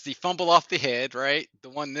 There's the fumble off the head, right? The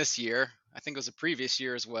one this year. I think it was the previous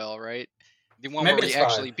year as well, right? The one Maybe where it's we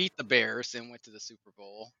actually 5. beat the Bears and went to the Super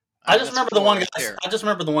Bowl. I just remember the one guy. there. I just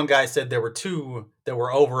remember the one guy said there were 2 that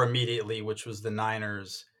were over immediately, which was the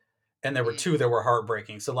Niners, and there were 2 that were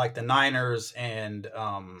heartbreaking. So like the Niners and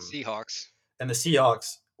Seahawks. And the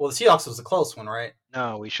Seahawks. Well, the Seahawks was a close one, right?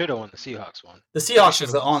 No, we should have won the Seahawks one. The Seahawks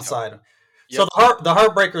was the onside. Yep. So the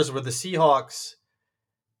heartbreakers were the Seahawks.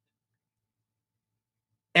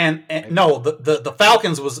 And no, the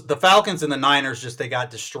Falcons was the Falcons and the Niners. Just they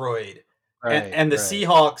got destroyed. Right, and the right.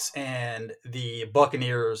 Seahawks and the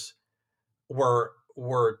Buccaneers were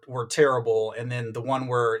terrible. And then the one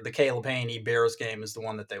where the Caleb Haney Bears game is the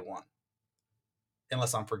one that they won.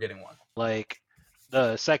 Unless I'm forgetting one. Like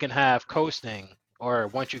the second half coasting, or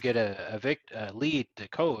once you get a lead to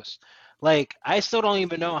coast, like I still don't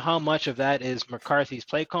even know how much of that is McCarthy's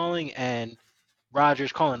play calling and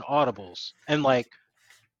Rodgers calling audibles. And like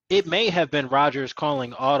it may have been Rodgers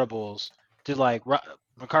calling audibles to like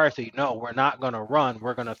McCarthy, no, we're not going to run,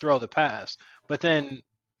 we're going to throw the pass. But then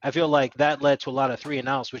I feel like that led to a lot of 3 and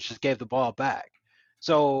outs, which just gave the ball back.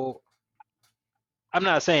 So I'm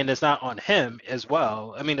not saying it's not on him as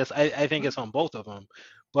well. I mean, I think it's on both of them.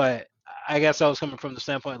 But I guess I was coming from the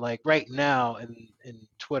standpoint, like right now in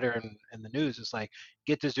Twitter and the news, it's like,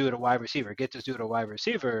 get this dude a wide receiver, get this dude a wide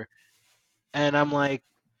receiver. And I'm like,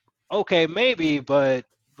 okay, maybe, but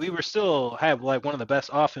we were still have like one of the best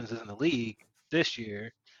offenses in the league this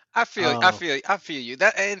year. I feel you.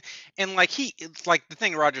 That and like it's like the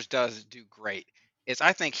thing Rodgers does do great is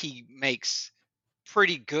I think he makes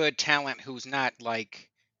pretty good talent who's not like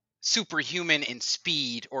superhuman in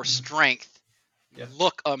speed or strength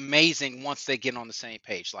look amazing once they get on the same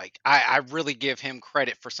page. Like I really give him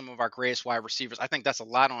credit for some of our greatest wide receivers. I think that's a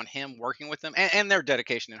lot on him working with them and their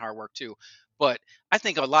dedication and hard work too. But I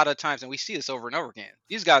think a lot of times, and we see this over and over again,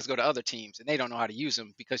 these guys go to other teams and they don't know how to use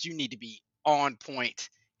them because you need to be on point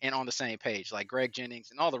and on the same page. Like Greg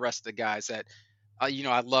Jennings and all the rest of the guys that, I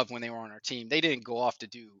love when they were on our team. They didn't go off to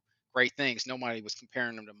do great things. Nobody was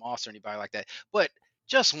comparing them to Moss or anybody like that. But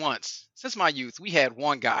just once, since my youth, we had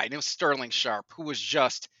one guy, and it was Sterling Sharp, who was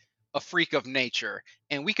just a freak of nature,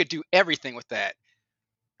 and we could do everything with that.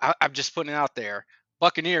 I'm just putting it out there.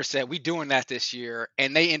 Buccaneers said we doing that this year,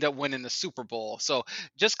 and they end up winning the Super Bowl. So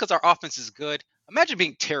just because our offense is good, Imagine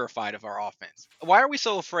being terrified of our offense. Why are we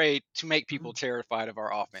so afraid to make people terrified of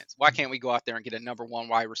our offense? Why can't we go out there and get a number one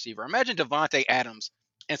wide receiver? Imagine Devontae Adams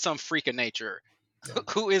and some freak of nature. Yeah.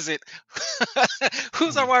 Who is it?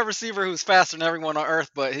 Who's our wide receiver who's faster than everyone on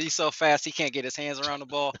earth, but he's so fast he can't get his hands around the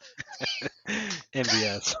ball?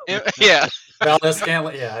 MVS. Yeah. Valdez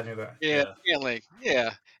Scantling. Yeah, I knew that. Yeah. Scantling.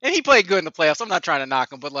 Yeah. And he played good in the playoffs. I'm not trying to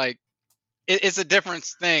knock him, but like it's a different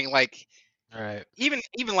thing. Like All right. even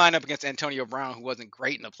line up against Antonio Brown, who wasn't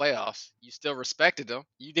great in the playoffs, you still respected him.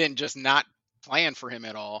 You didn't just not plan for him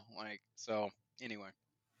at all. Like, so anyway.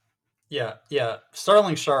 Yeah.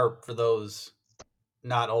 Sterling Sharp, for those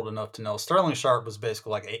not old enough to know, Sterling Sharp was basically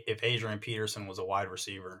like if Adrian Peterson was a wide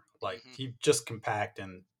receiver. Like he just compact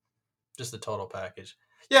and just the total package.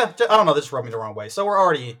 Yeah, I don't know. This rubbed me the wrong way. So we're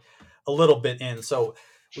already a little bit in. So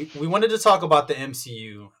we wanted to talk about the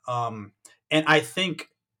MCU, and I think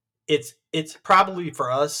it's probably for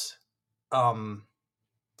us,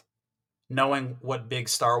 knowing what big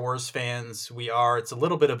Star Wars fans we are, it's a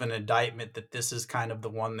little bit of an indictment that this is kind of the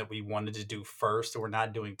one that we wanted to do first. We're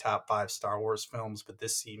not doing top 5 Star Wars films, but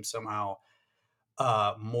this seems somehow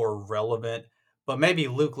more relevant. But maybe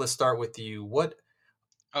Luke, let's start with you. What?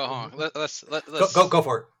 Let's go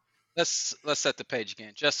for it. Let's set the page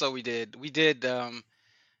again. Just so we did the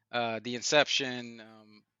Inception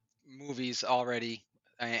movies already,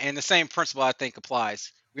 and the same principle I think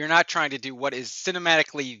applies. We are not trying to do what is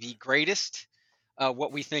cinematically the greatest,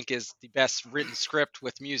 what we think is the best written script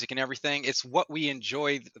with music and everything. It's what we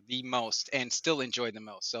enjoy the most and still enjoy the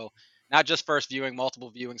most. So not just first viewing,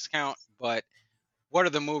 multiple viewings count, but what are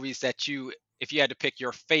the movies that you, if you had to pick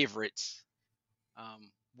your favorites,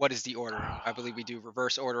 what is the order? I believe we do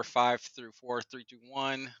reverse order, 5 through 4, 3, 2,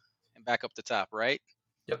 1, and back up the top, right?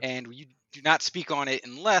 Yep. And you do not speak on it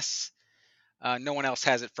unless no one else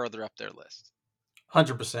has it further up their list.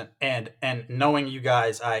 100%. And knowing you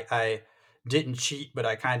guys, I didn't cheat, but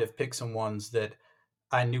I kind of picked some ones that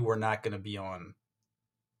I knew were not going to be on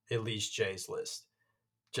at least Jay's list.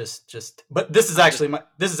 But this is actually my.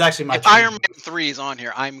 If Iron Man 3 is on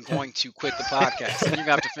here, I'm going to quit the podcast, and you're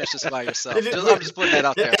gonna have to finish this by yourself. I'm just putting that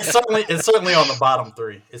out there. It's certainly on the bottom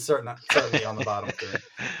 3. It's certainly on the bottom 3.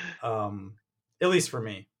 At least for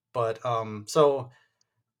me. But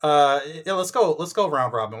yeah, let's go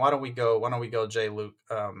round robin. Why don't we go Jay, Luke,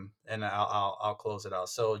 and I'll close it out.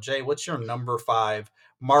 So Jay, what's your number 5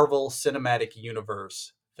 Marvel Cinematic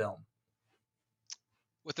Universe film?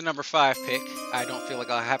 With the number 5 pick, I don't feel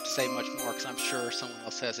like I'll have to say much more because I'm sure someone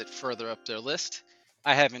else has it further up their list.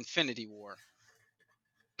 I have Infinity War.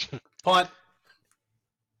 Punt,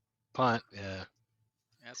 Yeah.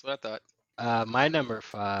 That's what I thought. My number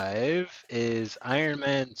 5 is Iron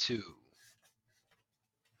Man 2.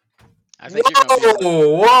 I think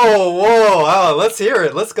whoa! Oh, let's hear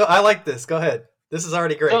it. Let's go. I like this. Go ahead. This is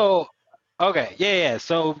already great. So, okay, yeah.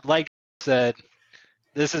 So, like I said,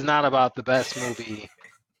 this is not about the best movie.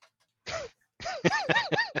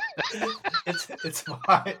 It's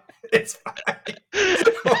fine. It's fine.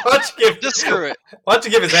 Just screw it. Why don't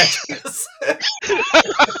you give his address?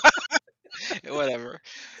 Whatever.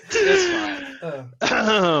 It's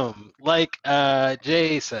fine. Like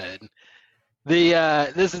Jay said,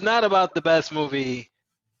 this is not about the best movie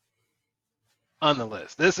on the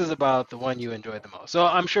list. This is about the one you enjoyed the most. So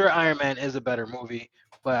I'm sure Iron Man is a better movie,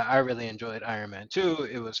 but I really enjoyed Iron Man 2.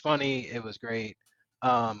 It was funny. It was great.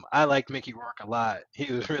 I liked Mickey Rourke a lot.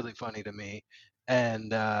 He was really funny to me.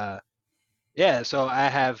 And yeah, so I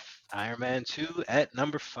have Iron Man 2 at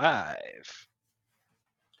number 5.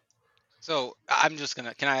 So I'm just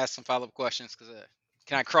gonna. Can I ask some follow-up questions? Because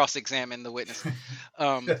can I cross-examine the witness?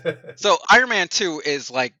 So Iron Man 2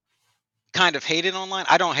 is like kind of hated online.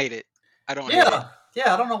 I don't hate it. I don't. Hate it.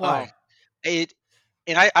 Yeah. I don't know why.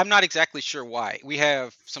 I'm not exactly sure why. We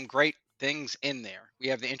have some great things in there. We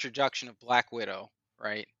have the introduction of Black Widow,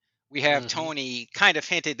 right? We have Tony kind of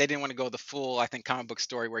hinted they didn't want to go the full, I think, comic book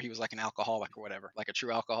story where he was like an alcoholic or whatever, like a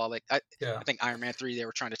true alcoholic. I think Iron Man 3, they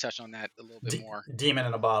were trying to touch on that a little bit more. Demon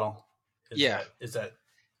in a bottle. Is that?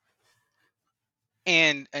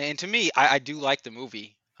 And to me, I do like the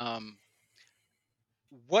movie.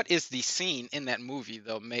 What is the scene in that movie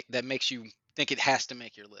though that makes you think it has to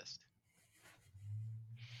make your list?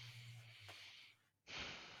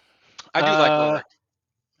 I do like Warwick.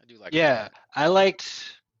 I do like. Yeah, Warwick.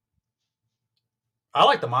 I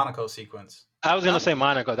like the Monaco sequence. I was gonna say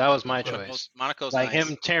Monaco. That was my choice. Monaco's like nice.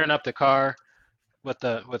 Him tearing up the car with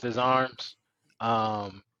his arms.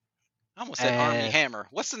 I almost said Army Hammer.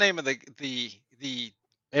 What's the name of the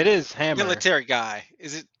It is Hammer. military guy?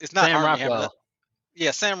 It's not Sam Army Rockwell. Hammer.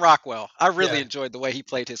 Yeah, Sam Rockwell. I really enjoyed the way he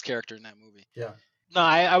played his character in that movie. Yeah. No,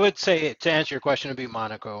 I would say to answer your question would be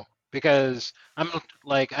Monaco because I'm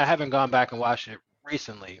like I haven't gone back and watched it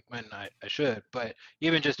recently when I should, but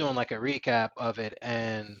even just doing like a recap of it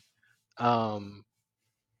and um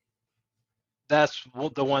that's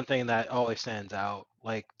the one thing that always stands out,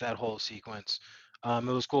 like that whole sequence. It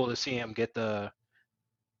was cool to see him get the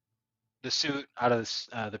suit out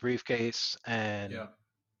of the briefcase, and Yeah.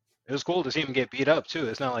 it was cool to see him get beat up too.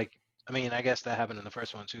 It's not like, I mean, I guess that happened in the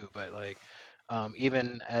first one too, but like,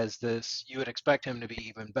 even as this, you would expect him to be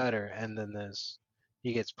even better, and then this,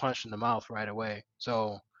 he gets punched in the mouth right away.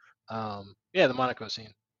 So, yeah, the Monaco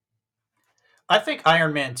scene. I think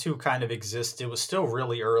Iron Man 2 kind of exists. It was still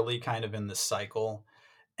really early, kind of in the cycle.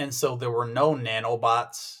 And so there were no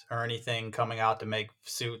nanobots or anything coming out to make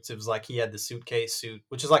suits. It was like he had the suitcase suit,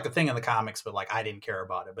 which is like a thing in the comics, but like I didn't care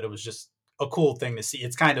about it. But it was just a cool thing to see.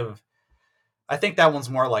 It's kind of, I think that one's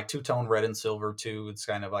more like two tone red and silver too. It's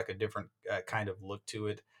kind of like a different kind of look to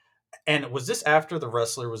it. And was this after the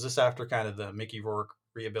wrestler? Was this after kind of the Mickey Rourke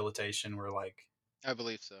rehabilitation, where like, I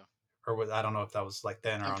believe so. or was, I don't know if that was like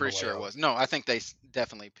then or I'm on the pretty way sure it out. was. No, I think they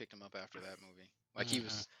definitely picked him up after that movie. Like he Hmm.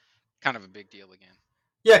 was kind of a big deal again.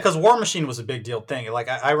 Yeah, because War Machine was a big deal thing. Like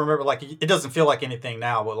I remember, like it doesn't feel like anything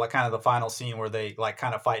now, but like kind of the final scene where they like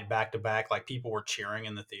kind of fight back to back, like people were cheering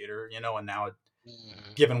in the theater, you know. And now,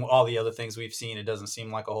 Hmm. given all the other things we've seen, it doesn't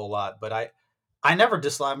seem like a whole lot. But I never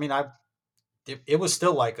disliked. I mean, it was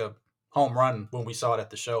still like a home run when we saw it at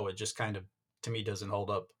the show. It just kind of to me doesn't hold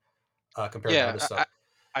up compared to Yeah, other stuff.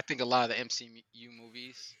 I think a lot of the MCU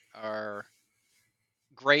movies are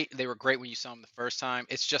great. They were great when you saw them the first time.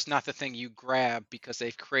 It's just not the thing you grab because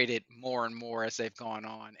they've created more and more as they've gone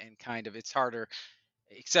on, and kind of it's harder,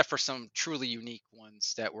 except for some truly unique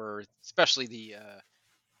ones that were, especially the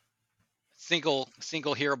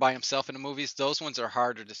single hero by himself in the movies. Those ones are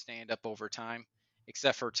harder to stand up over time,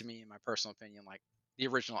 except for, to me, in my personal opinion, like the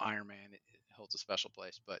original Iron Man. It holds a special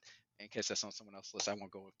place. But in case that's on someone else's list, I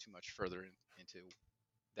won't go too much further into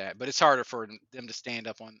that. But it's harder for them to stand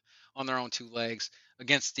up on their own two legs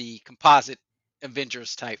against the composite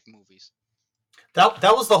Avengers type movies. That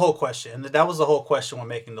was the whole question, and that was the whole question when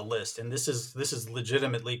making the list. And this is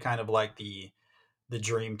legitimately kind of like the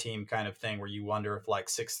dream team kind of thing where you wonder if like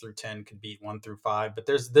 6 through 10 could beat 1 through 5. But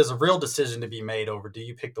there's a real decision to be made over, do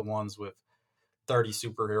you pick the ones with 30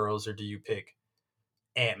 superheroes or do you pick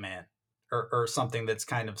Ant-Man or something that's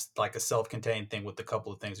kind of like a self-contained thing with a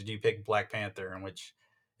couple of things, or do you pick Black Panther in which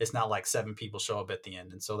it's not like 7 people show up at the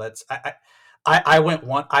end. And so that's I went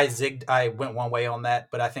one I zigged I went one way on that,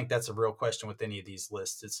 but I think that's a real question with any of these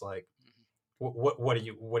lists. It's like Mhm. what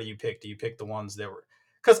do you pick? Do you pick the ones that were,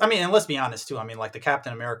 because I mean, and let's be honest too. I mean, like the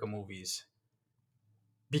Captain America movies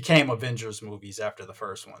became Avengers movies after the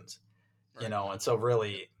first ones, Right. and so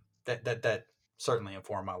really that certainly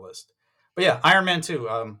informed my list. But yeah, Iron Man 2.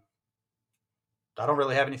 I don't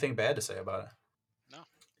really have anything bad to say about it. No,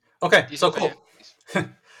 Okay, so decent fan. cool.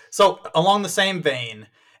 So along the same vein,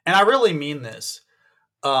 and I really mean this.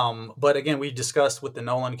 But again, we discussed with the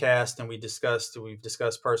Nolan cast, and we've discussed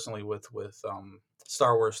personally with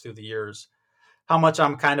Star Wars through the years how much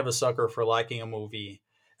I'm kind of a sucker for liking a movie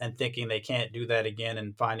and thinking they can't do that again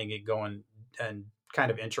and finding it going in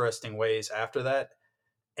kind of interesting ways after that.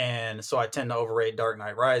 And so I tend to overrate Dark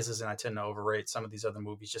Knight Rises and I tend to overrate some of these other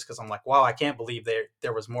movies just because I'm like, wow, I can't believe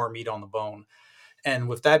there was more meat on the bone. And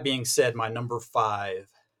with that being said, my number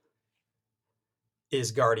 5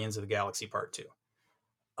 is Guardians of the Galaxy Part 2,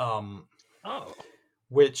 um, Oh,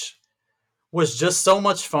 which was just so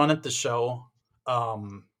much fun at the show.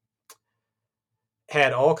 Um,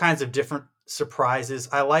 had all kinds of different surprises.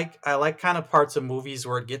 I like kind of parts of movies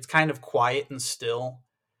where it gets kind of quiet and still,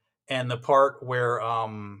 and the part where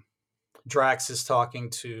Drax is talking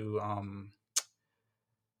to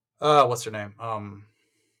what's her name,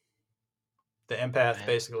 the empath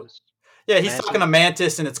basically. Mantis, Yeah, he's talking Mantis. to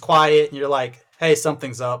Mantis and it's quiet, and you're like, "Hey,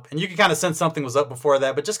 something's up," and you can kind of sense something was up before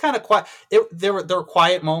that, but just kind of quiet. There were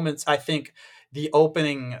quiet moments. I think the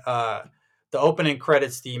opening the opening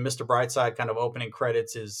credits, the Mr. Brightside kind of opening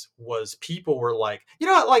credits was people were like,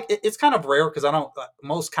 like it's kind of rare because I don't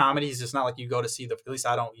most comedies. It's not like you go to see at least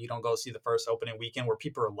I don't you don't go see the first opening weekend where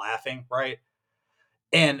people are laughing, right?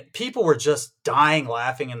 And people were just dying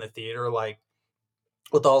laughing in the theater, like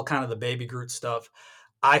with all kind of the Baby Groot stuff.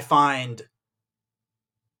 I find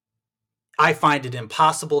I find it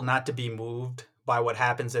impossible not to be moved by what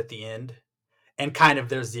happens at the end. And kind of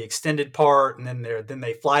there's the extended part, and then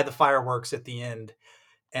they fly the fireworks at the end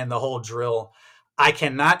and the whole drill. I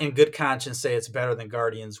cannot in good conscience say it's better than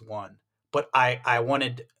Guardians 1, but I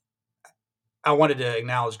wanted to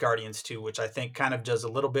acknowledge Guardians 2, which I think kind of does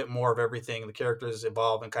a little bit more of everything. The characters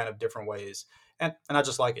evolve in kind of different ways. and I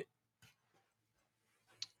just like it.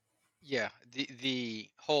 Yeah, the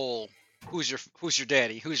whole who's your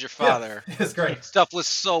daddy, who's your Yeah, father it's great. stuff was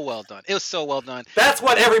so well done. It was so well done. That's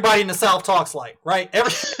what everybody in the South talks like, right?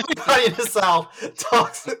 Everybody in the South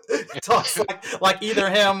talks like either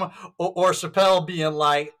him or Chappelle being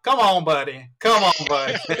like, "Come on, buddy, come on,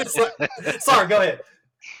 buddy." It's like, sorry, go ahead.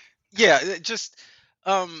 Yeah, just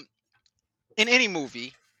in any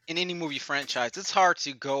movie franchise, it's hard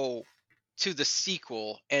to go to the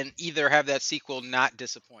sequel and either have that sequel not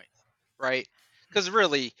disappoint, right? Because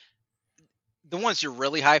really, the ones you're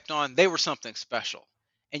really hyped on, they were something special,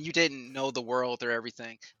 and you didn't know the world or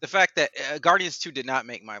everything. The fact that Guardians 2 did not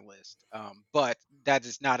make my list, but that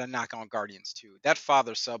is not a knock on Guardians 2. That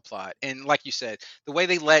father subplot, and like you said, the way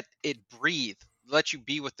they let it breathe, let you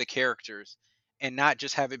be with the characters, and not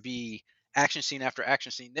just have it be action scene after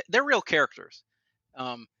action scene. They're real characters.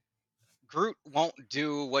 Um, Groot won't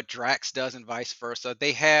do what Drax does and vice versa.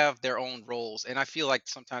 They have their own roles, and I feel like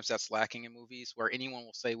sometimes that's lacking in movies where anyone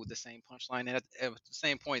will say with the same punchline, and at the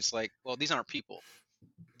same point, it's like, well, these aren't people.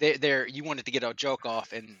 They're you wanted to get a joke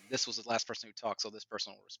off, and this was the last person who talked, so this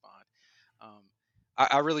person will respond. Um,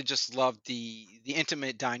 I really just love the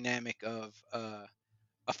intimate dynamic of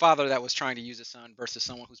a father that was trying to use his son versus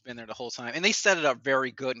someone who's been there the whole time, and they set it up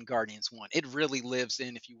very good in Guardians 1. It really lives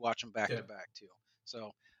in if you watch them back Yeah. to back too.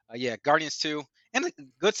 So yeah, Guardians 2, and a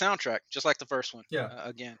good soundtrack, just like the first one. Yeah.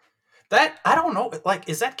 Again, That I don't know, like,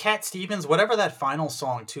 is that Cat Stevens? Whatever that final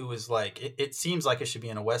song too is like, it seems like it should be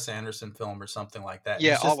in a Wes Anderson film or something like that.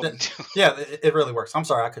 yeah, It's just all of them that, too. yeah, it really works. I'm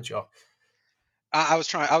sorry, I cut you off. I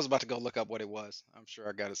was about to go look up what it was. I'm sure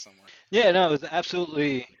I got it somewhere. Yeah, no, it was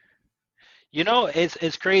absolutely. You know,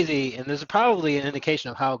 it's crazy, and there's probably an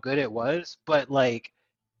indication of how good it was, but like,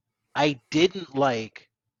 I didn't like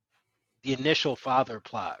the initial father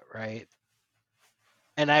plot, right?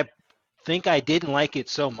 And I think I didn't like it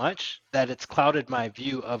so much that it's clouded my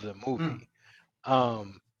view of the movie.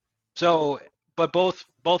 So, but both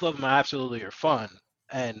of them absolutely are fun,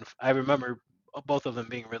 and I remember both of them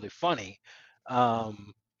being really funny.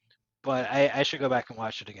 But I should go back and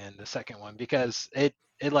watch it again, the second one, because it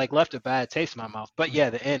like left a bad taste in my mouth. But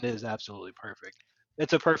yeah, the end is absolutely perfect.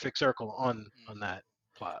 It's a perfect circle on that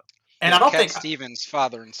plot. And Yeah, I don't Cat think Stevens,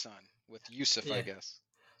 father and son, with Yusuf, Yeah. I guess.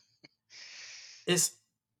 it's.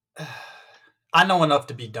 I know enough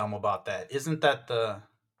to be dumb about that. Isn't that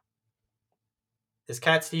is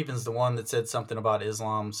Cat Stevens the one that said something about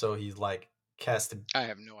Islam, so he's like has to I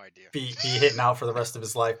have no idea. be hitting out for the rest of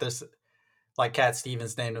his life? There's like Cat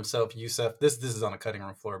Stevens named himself Yusuf. This is on a cutting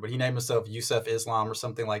room floor, but he named himself Yusuf Islam or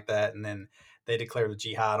something like that, and then they declared a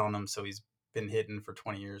jihad on him, so he's been hidden for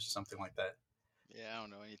 20 years or something like that. Yeah, I don't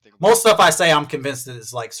know anything. About Most stuff I say, I'm convinced that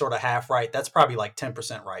it's like sort of half right. That's probably like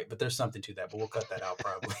 10% right, but there's something to that. But we'll cut that out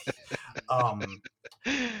probably.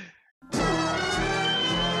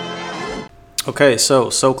 Okay, so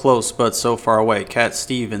close but so far away. Cat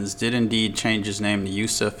Stevens did indeed change his name to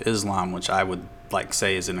Yusuf Islam, which I would like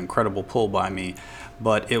say is an incredible pull by me.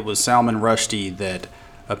 But it was Salman Rushdie that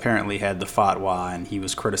apparently had the fatwa, and he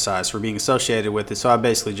was criticized for being associated with it. So I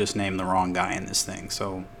basically just named the wrong guy in this thing.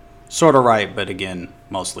 So sort of right, but again,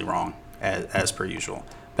 mostly wrong, as per usual.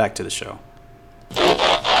 Back to the show.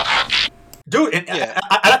 Dude, and Yeah.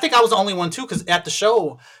 I think I was the only one too, because at the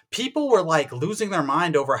show, people were like losing their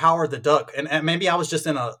mind over Howard the Duck, and maybe I was just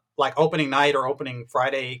in a like opening night or opening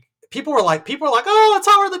Friday. People were like, "Oh, it's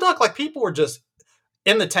Howard the Duck!" Like people were just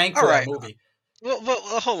in the tank for All that right. movie. Well,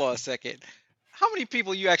 hold on a second. How many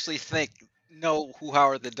people you actually think know who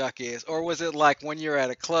Howard the Duck is? Or was it like when you're at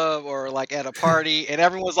a club or like at a party and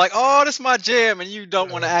everyone's like, oh, this is my jam, and you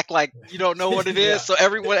don't want to act like you don't know what it is, Yeah. so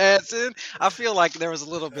everyone adds in? I feel like there was a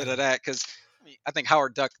little bit of that because I think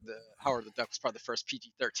Howard the Duck was probably the first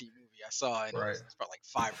PG-13 movie I saw, and Right. it was probably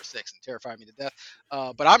like 5 or 6 and terrified me to death.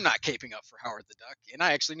 But I'm not caping up for Howard the Duck, and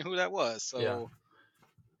I actually knew who that was, so... Yeah.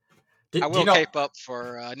 I Do will you know? cape up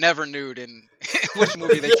for Never Nude in which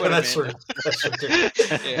movie they Yeah, put him that's in. true. That's true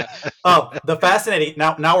too. Yeah. Oh, the fascinating.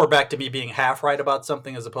 Now we're back to me being half right about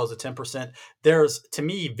something as opposed to 10%. There's, to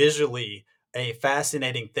me, visually a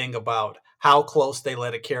fascinating thing about how close they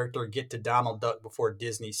let a character get to Donald Duck before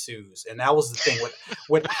Disney sues, and that was the thing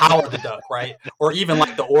with Howard the Duck, right? Or even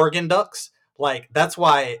like the Oregon Ducks. Like that's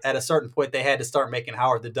why at a certain point they had to start making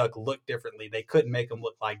Howard the Duck look differently. They couldn't make him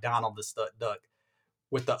look like Donald the Duck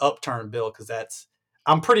with the upturned bill, because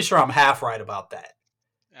I'm pretty sure I'm half right about that.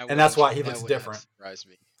 And that's why he looks different. Surprise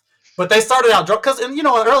me. But they started out drunk because, and you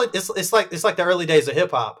know, early it's like the early days of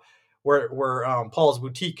hip hop where Paul's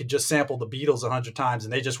Boutique could just sample the Beatles 100 times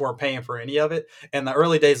and they just weren't paying for any of it. And the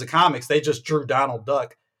early days of comics, they just drew Donald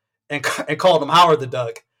Duck and called him Howard the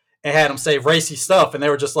Duck. and had him say racy stuff, and they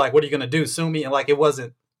were just like, "What are you gonna do? Sue me?" And like it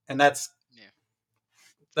wasn't, and Yeah.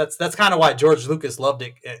 that's kind of why George Lucas loved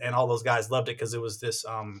it, and all those guys loved it because it was this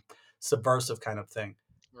subversive kind of thing.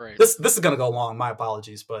 Right. This is gonna go long. My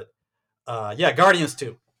apologies, but yeah, Guardians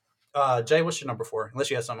 2. Jay, what's your number 4? Unless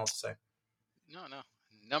you have something else to say. No.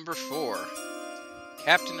 Number 4,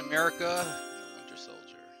 Captain America: The Winter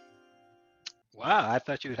Soldier. Wow, I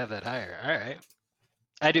thought you would have that higher. All right.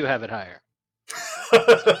 I do have it higher.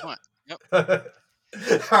 Fun. Yep. All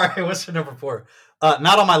right, what's your number 4?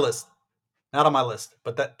 Not on my list. Not on my list,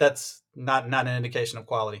 but that's not an indication of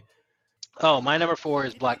quality. Oh, my number 4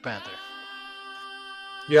 is Black Panther.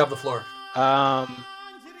 You have the floor.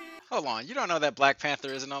 Hold on, you don't know that Black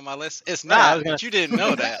Panther isn't on my list? It's No, I not, was gonna- but you didn't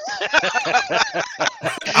know that.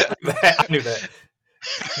 I knew that.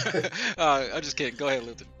 I'm just kidding. Go ahead,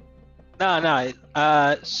 Luther.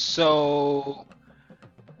 No. So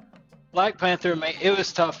Black Panther, it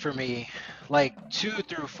was tough for me. Like 2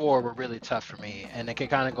 through 4 were really tough for me, and it can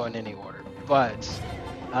kind of go in any order. But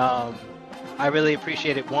I really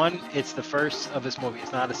appreciate it. One, it's the first of this movie.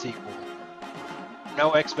 It's not a sequel.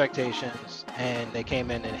 No expectations, and they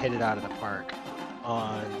came in and hit it out of the park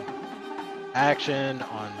on action,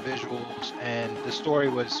 on visuals, and the story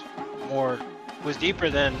was deeper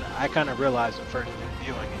than I kind of realized at first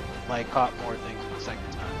viewing it. Like caught more things the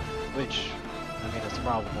second time, which I mean it's a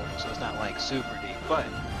problem movie, so it's not like super deep, but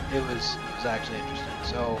it was actually interesting.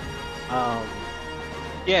 So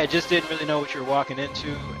yeah, just didn't really know what you're walking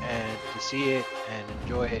into, and to see it and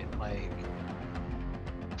enjoy it, like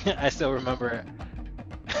I still remember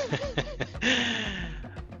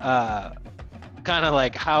kind of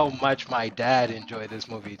like how much my dad enjoyed this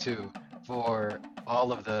movie too, for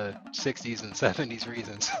all of the 60s and 70s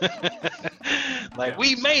reasons. Like,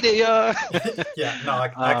 we made it, Yeah, no,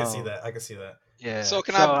 I can see that. I can see that. Yeah. So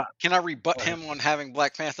can I rebut him on having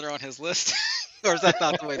Black Panther on his list, or is that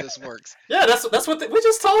not the way this works? Yeah, that's what we're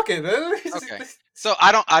just talking. Man. Okay. So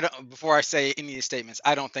I don't. Before I say any of these statements,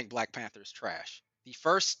 I don't think Black Panther is trash. The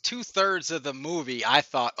first 2/3 of the movie, I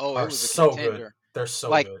thought, it Are was a so contender. good. They're so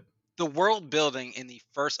Like, good. The world building in the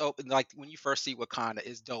first like when you first see Wakanda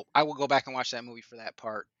is dope. I will go back and watch that movie for that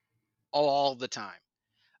part all the time.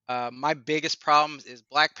 My biggest problem is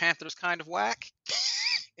Black Panther's kind of whack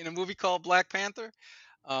in a movie called Black Panther.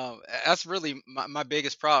 That's really my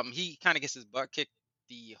biggest problem. He kind of gets his butt kicked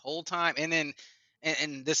the whole time, and then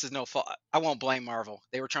and this is no fault. I won't blame Marvel.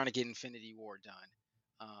 They were trying to get Infinity War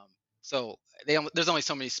done. So there's only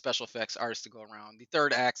so many special effects artists to go around. The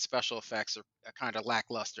third act special effects are kind of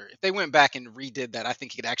lackluster. If they went back and redid that, I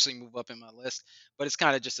think it could actually move up in my list. But it's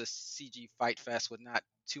kind of just a CG fight fest with not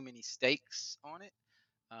too many stakes on it.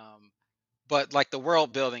 But like the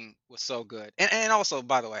world building was so good, and also,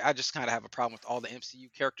 by the way, I just kind of have a problem with all the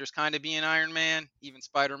MCU characters kind of being Iron Man, even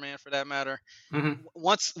Spider-Man for that matter. Mm-hmm.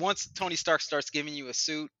 Once Tony Stark starts giving you a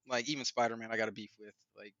suit, like even Spider-Man, I got a beef with.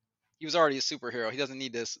 Like, he was already a superhero. He doesn't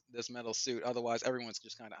need this metal suit. Otherwise, everyone's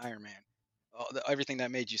just kind of Iron Man. Everything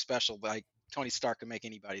that made you special, like Tony Stark could make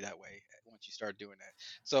anybody that way once you start doing that.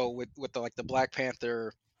 So with the Black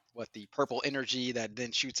Panther, the purple energy that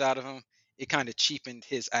then shoots out of him, it kind of cheapened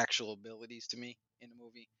his actual abilities to me in the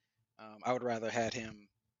movie. I would rather had him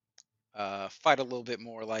fight a little bit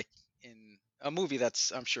more, like in a movie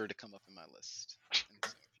that's I'm sure to come up in my list in the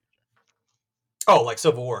future. Oh, like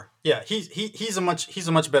Civil War. Yeah, he's a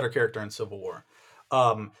much better character in Civil War.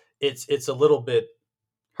 It's a little bit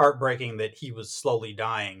heartbreaking that he was slowly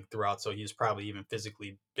dying throughout, so he's probably even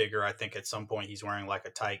physically bigger. I think at some point he's wearing like a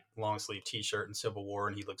tight long sleeve t-shirt in Civil War,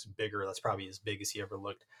 and he looks bigger. That's probably as big as he ever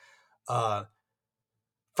looked.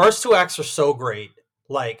 First 2 acts are so great.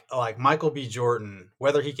 Like Michael B. Jordan,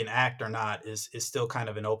 whether he can act or not is still kind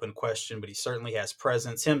of an open question, but he certainly has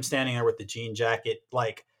presence. Him standing there with the jean jacket,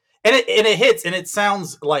 like, and it hits, and it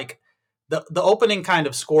sounds like the opening kind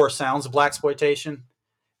of score sounds blaxploitation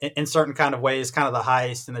in certain kind of ways, kind of the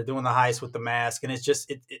heist, and they're doing the heist with the mask, and it's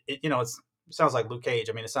just it sounds like Luke Cage.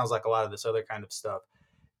 I mean, it sounds like a lot of this other kind of stuff.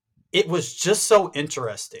 It was just so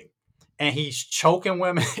interesting. And he's choking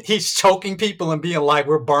women, he's choking people and being like,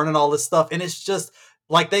 we're burning all this stuff. And it's just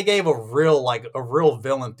like they gave a real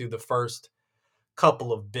villain through the first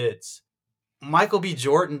couple of bits. Michael B.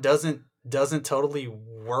 Jordan doesn't totally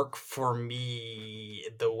work for me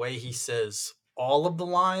the way he says all of the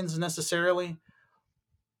lines necessarily.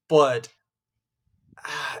 But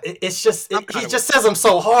it's just he just says them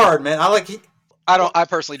so hard, man. I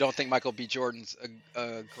personally don't think Michael B. Jordan's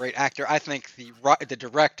a great actor. I think the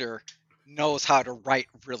director knows how to write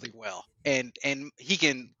really well, and he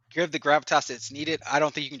can give the gravitas that's needed. I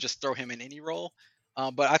don't think you can just throw him in any role.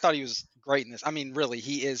 But I thought he was greatness. I mean, really,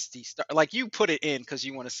 he is the star. Like you put it in because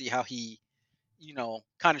you want to see how he,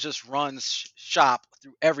 kind of just runs shop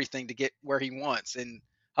through everything to get where he wants. And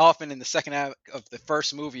how often in the second half of the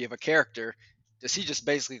first movie of a character does he just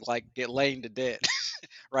basically like get laid to dead,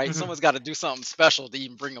 right? Mhm. Someone's got to do something special to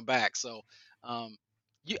even bring him back. So, um,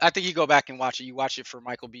 I think you go back and watch it. You watch it for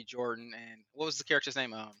Michael B. Jordan and what was the character's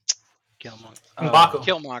name? Killmonger. M'Baku.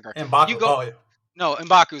 Killmonger. You M'Baku. go Oh, yeah. No,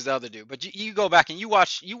 M'Baku's the other dude. But you go back and you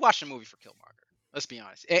watch the movie for Killmonger. Let's be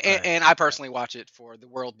honest. And, Right. and I personally watch it for the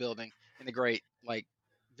world building and the great like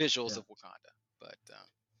visuals Yeah. of Wakanda.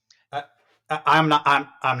 But I'm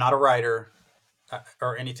not a writer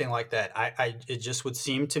or anything like that. It just would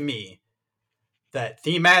seem to me that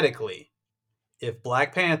thematically, if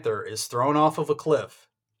Black Panther is thrown off of a cliff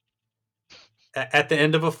at the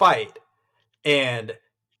end of a fight, and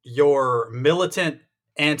your militant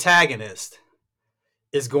antagonist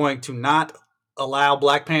is going to not allow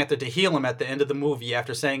Black Panther to heal him at the end of the movie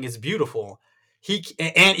after saying it's beautiful. He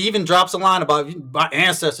and even drops a line about my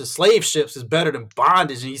ancestors' slave ships is better than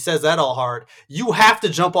bondage, and he says that all hard. You have to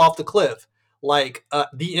jump off the cliff, like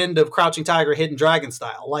the end of Crouching Tiger, Hidden Dragon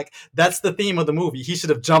style. Like that's the theme of the movie. He should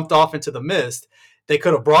have jumped off into the mist. They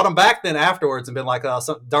could have brought him back then afterwards and been like,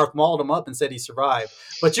 Darth Mauled him up and said he survived.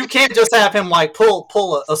 But you can't just have him like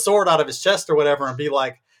pull a sword out of his chest or whatever and be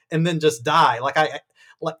like, and then just die. Like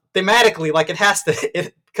thematically, like it has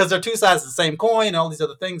to, because they're two sides of the same coin and all these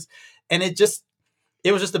other things, and it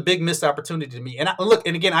was just a big missed opportunity to me. And look,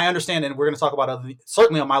 and again, I understand, and we're going to talk about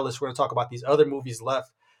certainly on my list, we're going to talk about these other movies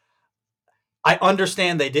left. I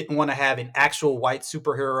understand they didn't want to have an actual white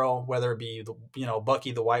superhero, whether it be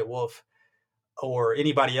Bucky the White Wolf or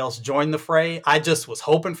anybody else join the fray. I just was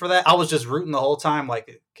hoping for that. I was just rooting the whole time.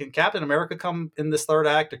 Like, can Captain America come in this third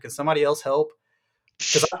act, or can somebody else help?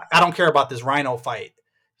 Because I don't care about this Rhino fight.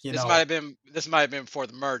 this might have been before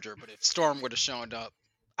the merger. But if Storm would have shown up,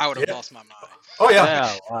 I would have lost my mind. Oh yeah.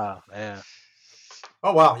 Yeah. Wow. Yeah.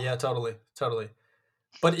 Oh wow. Yeah. Totally.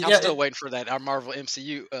 But I'm still waiting for that our Marvel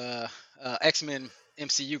MCU, X-Men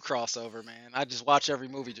MCU crossover, man. I just watch every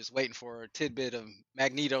movie, just waiting for a tidbit of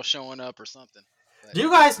Magneto showing up or something. But, do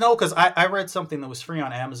you guys know? Because I read something that was free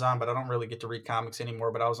on Amazon, but I don't really get to read comics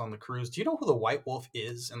anymore. But I was on the cruise. Do you know who the White Wolf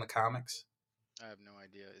is in the comics? I have no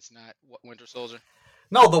idea. It's not Winter Soldier.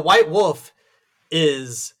 No, the White Wolf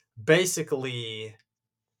is basically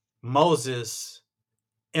Moses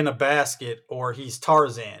in a basket, or he's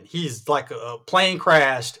Tarzan. He's like a plane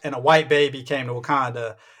crashed and a white baby came to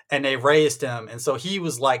Wakanda and they raised him. And so he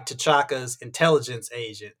was like T'Chaka's intelligence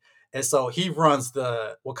agent. And so he runs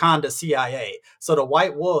the Wakanda CIA. So the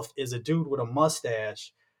White Wolf is a dude with a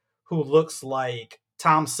mustache who looks like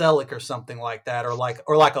Tom Selleck or something like that, or like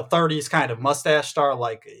a 30s kind of mustache star,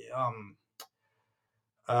 like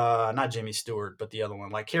not Jimmy Stewart, but the other one,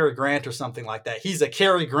 like Cary Grant or something like that. He's a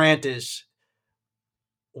Cary Grantish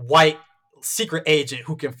white secret agent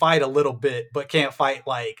who can fight a little bit, but can't fight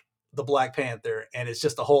like the Black Panther, and it's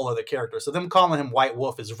just a whole other character. So them calling him White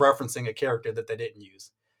Wolf is referencing a character that they didn't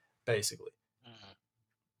use, basically.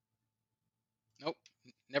 Nope,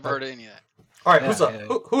 never heard of any of that. All right, who's up?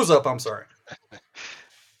 Who's up? I'm sorry.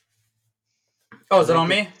 Oh, is it on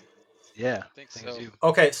me? Yeah, I think so.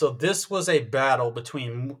 Okay, so this was a battle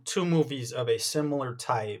between two movies of a similar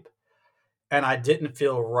type, and I didn't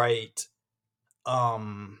feel right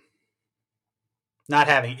not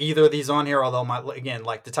having either of these on here, although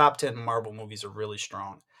like the top 10 Marvel movies are really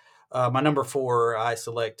strong. My number 4 I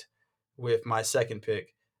select with my second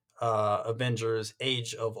pick, Avengers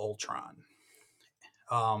Age of Ultron.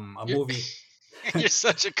 Movie. You're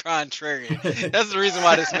such a contrarian. That's the reason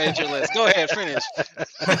why this made your list. Go ahead, finish.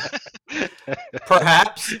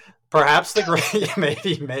 Perhaps the great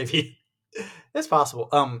maybe it's possible.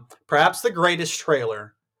 Perhaps the greatest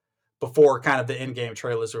trailer before kind of the Endgame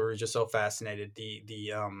trailers where we were just so fascinated.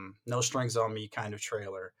 The No Strings on Me kind of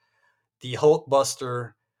trailer, the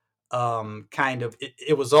Hulkbuster kind of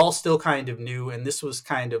it was all still kind of new, and this was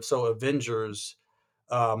kind of so Avengers.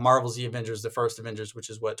 Marvel's The Avengers, the first Avengers, which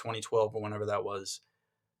is what 2012 or whenever that was.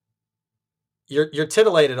 You're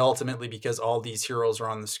titillated ultimately because all these heroes are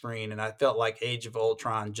on the screen, and I felt like Age of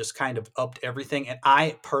Ultron just kind of upped everything. And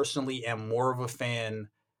I personally am more of a fan,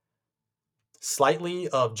 slightly,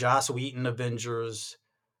 of Joss Whedon Avengers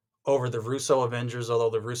over the Russo Avengers, although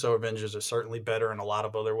the Russo Avengers are certainly better in a lot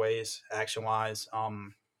of other ways, action wise.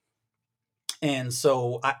 And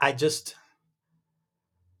so I just.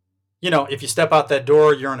 If you step out that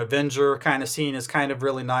door, you're an Avenger kind of scene is kind of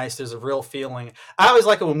really nice. There's a real feeling. I always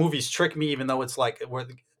like it when movies trick me, even though it's like where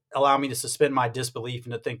allow me to suspend my disbelief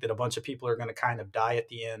and to think that a bunch of people are going to kind of die at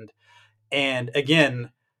the end. And again,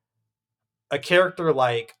 a character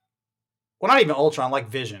like well, not even Ultron, like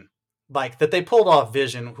Vision. Like that they pulled off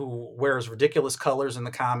Vision, who wears ridiculous colors in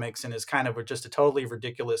the comics and is kind of just a totally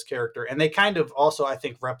ridiculous character. And they kind of also, I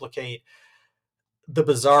think, replicate the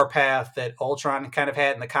bizarre path that Ultron kind of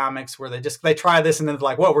had in the comics, where they try this and then they're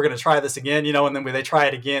like, "Well, we're going to try this again," and then they try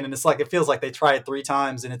it again, and it's like it feels like they try it 3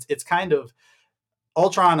 times, and it's kind of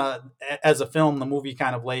Ultron as a film. The movie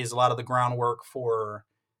kind of lays a lot of the groundwork for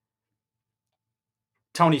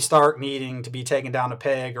Tony Stark needing to be taken down a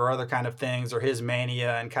peg or other kind of things, or his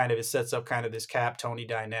mania, and kind of it sets up kind of this Cap Tony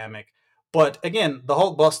dynamic. But again, the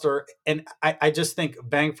Hulkbuster, and I just think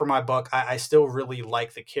bang for my buck, I still really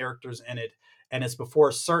like the characters in it, and it's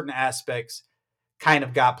before certain aspects kind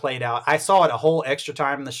of got played out. I saw it a whole extra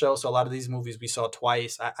time in the show, so a lot of these movies we saw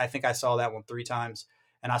twice. I think I saw that one 3 times,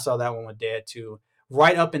 and I saw that one with Dad too.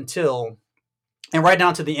 Right up until and right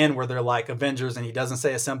down to the end where they're like Avengers and he doesn't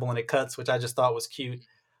say assemble and it cuts, which I just thought was cute,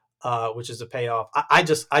 which is a payoff. I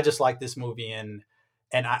just like this movie, and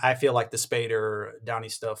I feel like the Spader Downey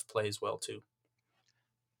stuff plays well too.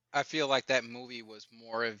 I feel like that movie was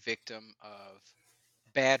more a victim of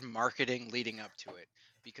bad marketing leading up to it.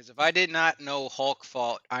 Because if I did not know Hulk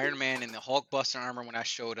fought Iron Man in the Hulkbuster armor when I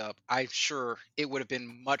showed up, I'm sure it would have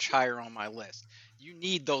been much higher on my list. You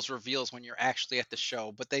need those reveals when you're actually at the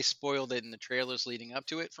show, but they spoiled it in the trailers leading up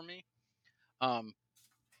to it for me. Um,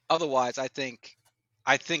 Otherwise, I think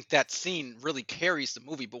that scene really carries the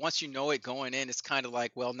movie. But once you know it going in, it's kind of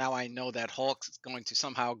like, well, now I know that Hulk's going to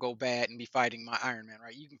somehow go bad and be fighting my Iron Man,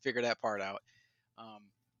 right? You can figure that part out. Um,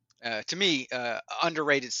 to me,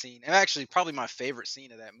 underrated scene, and actually probably my favorite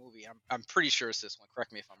scene of that movie. I'm pretty sure it's this one.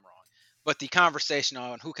 Correct me if I'm wrong. But the conversation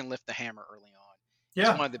on who can lift the hammer early on is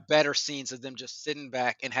Yeah, one of the better scenes of them just sitting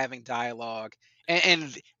back and having dialogue,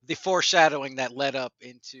 and the foreshadowing that led up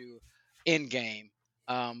into Endgame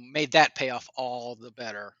made that payoff all the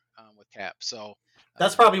better with Cap. So,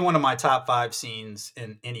 that's um, probably one of my top 5 scenes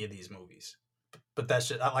in any of these movies. But that's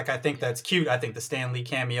just like I think yeah, that's cute. I think the Stan Lee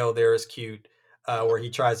cameo there is cute, yep, where he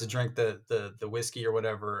tries to drink the whiskey or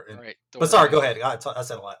whatever. And right. but Thor, sorry, go yeah. ahead. I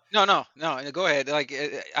said a lot. No, no, no. Go ahead. Like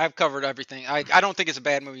I've covered everything. I don't think it's a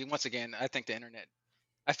bad movie. Once again, I think the internet.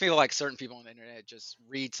 I feel like certain people on the internet just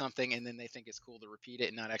read something and then they think it's cool to repeat it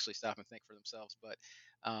and not actually stop and think for themselves. But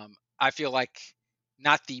I feel like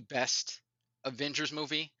not the best Avengers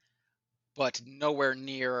movie, but nowhere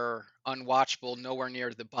near unwatchable, nowhere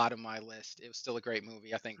near the bottom of my list. It was still a great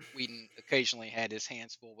movie. I think Whedon occasionally had his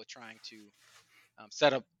hands full with trying to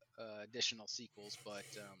set up additional sequels, but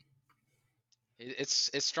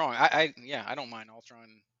it's strong. Yeah, I don't mind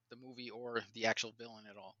Ultron the movie or the actual villain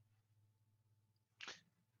at all.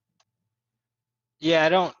 Yeah, I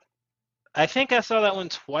don't. I think I saw that one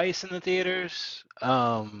twice in the theaters.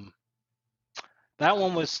 That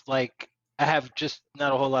one was like I have just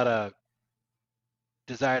not a whole lot of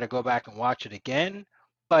desire to go back and watch it again,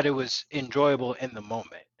 but it was enjoyable in the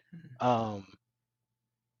moment. Um,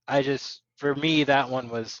 I just, for me, that one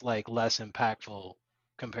was like less impactful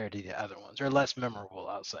compared to the other ones, or less memorable,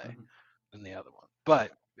 I'll say, Mhm. than the other one.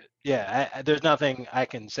 But yeah, there's nothing I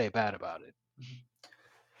can say bad about it.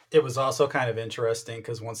 It was also kind of interesting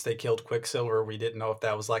because once they killed Quicksilver, we didn't know if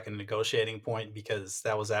that was like a negotiating point because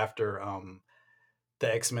that was after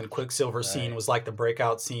the X Men Quicksilver scene Right. was like the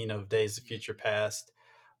breakout scene of Days of Future Past.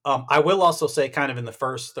 I will also say, kind of in the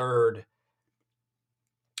first third,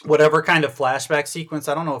 whatever kind of flashback sequence,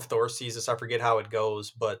 I don't know if Thor sees this, I forget how it goes,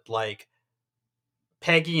 but like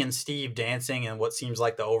Peggy and Steve dancing in what seems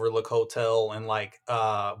like the Overlook Hotel, and like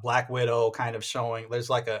Black Widow kind of showing there's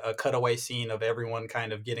like a cutaway scene of everyone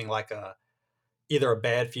kind of getting like a either a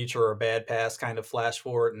bad future or a bad past kind of flash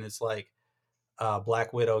forward, and it's like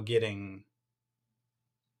Black Widow getting,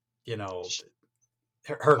 you know,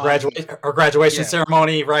 Mom, her graduation yeah,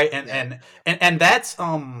 ceremony, right? And yeah, and yeah. and that's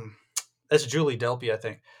Julie Delpy, I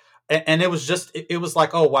think. And it was just it was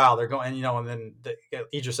like, oh wow, they're going, and then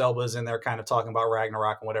Idris Elba is in there kind of talking about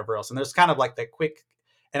Ragnarok and whatever else, and there's kind of like that quick,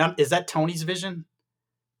 is that Tony's vision?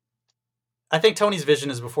 I think Tony's vision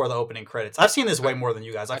is before the opening credits. I've seen this I, way more than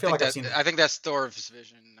you guys. I I feel think like I've that seen I think that's Thor's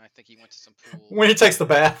vision. I think he went to some pool when he takes the and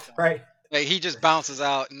bath, right? like he just bounces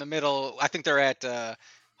out in the middle. I think they're at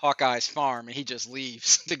Hawkeye's farm, and he just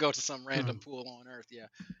leaves to go to some random Mhm. pool on Earth. Yeah.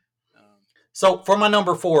 Um, So for my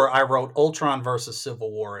number 4, I wrote Ultron versus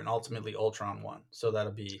Civil War, and ultimately Ultron won. So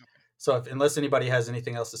that'll be so. Unless anybody has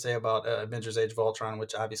anything else to say about Avengers: Age of Ultron,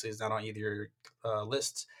 which obviously is not on either of your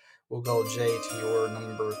lists, we'll go Jay to your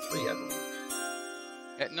number 3, I believe.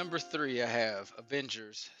 at number 3, I have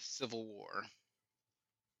Avengers: Civil War. Oh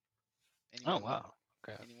Anyone? wow.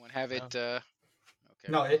 Okay. Anyone have Yeah. it? Okay.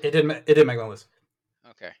 No, it didn't make my list.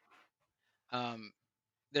 Okay. Um,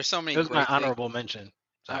 there's so many It was my great things. honorable mention.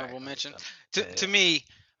 honorable mention. To Yeah. to me,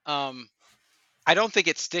 I don't think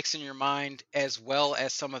it sticks in your mind as well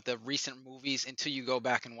as some of the recent movies until you go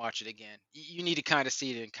back and watch it again. You need to kind of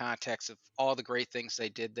see it in context of all the great things they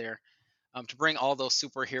did there. To bring all those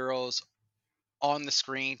superheroes on the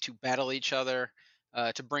screen to battle each other,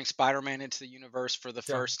 to bring Spider-Man into the universe for the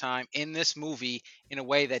Yeah. first time in this movie in a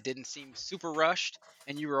way that didn't seem super rushed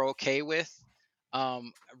and you were okay with,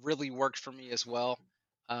 really worked for me as well.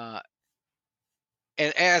 Uh,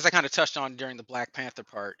 and as I kind of touched on during the Black Panther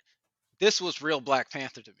part, this was real Black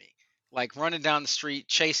Panther to me. Like running down the street,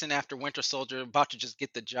 chasing after Winter Soldier, about to just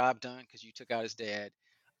get the job done because you took out his dad,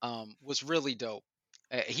 was really dope.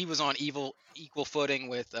 He was on equal footing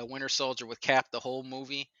with Winter Soldier with Cap the whole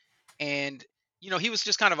movie, and he was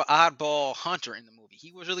just kind of an oddball hunter in the movie.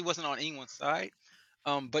 He really wasn't on anyone's side.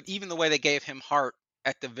 But even the way they gave him heart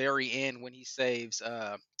at the very end when he saves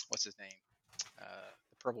what's his name,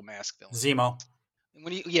 the Purple Mask villain. Zemo.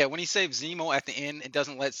 When he saves Zemo at the end and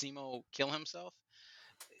doesn't let Zemo kill himself,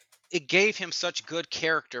 it gave him such good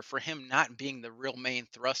character for him not being the real main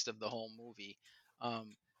thrust of the whole movie.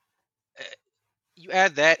 Um, eh, you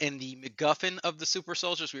add that in the MacGuffin of the super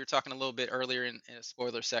soldiers. We were talking a little bit earlier in a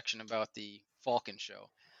spoiler section about the Falcon show.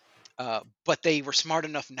 But they were smart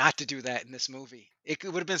enough not to do that in this movie. It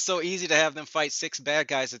would have been so easy to have them fight 6 bad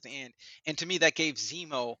guys at the end. And to me, that gave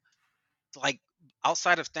Zemo, like,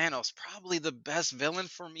 outside of Thanos, probably the best villain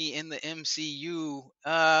for me in the MCU.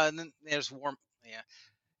 And then there's War. Yeah,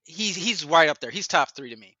 he's right up there. He's top 3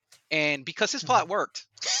 to me. And because his plot worked,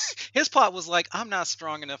 his plot was like, I'm not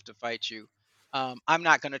strong enough to fight you. I'm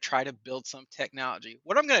not going to try to build some technology.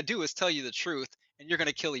 What I'm going to do is tell you the truth, and you're going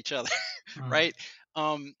to kill each other, right?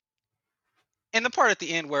 And the part at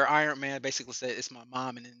the end where Iron Man basically said, "It's my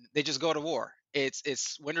mom," and then they just go to war.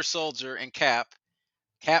 It's Winter Soldier and Cap.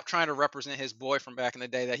 Cap trying to represent his boy from back in the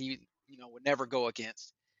day that he would never go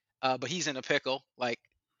against, but he's in a pickle. Like,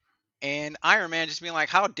 and Iron Man just being like,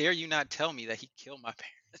 "How dare you not tell me that he killed my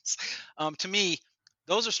parents?" To me,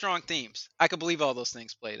 those are strong themes. I could believe all those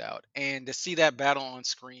things played out, and to see that battle on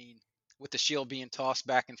screen with the shield being tossed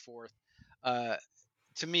back and forth,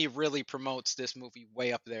 to me, really promotes this movie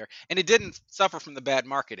way up there. And it didn't suffer from the bad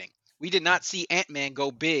marketing. We did not see Ant-Man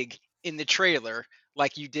go big in the trailer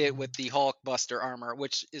like you did with the Hulkbuster armor,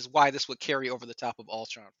 which is why this would carry over the top of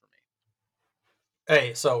Ultron for me.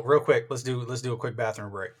 Hey, so real quick, let's do a quick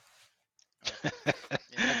bathroom break. Yeah,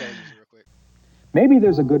 I gotta use it real quick. Maybe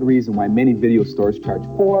there's a good reason why many video stores charge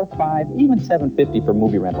 $4, $5, even $7.50 for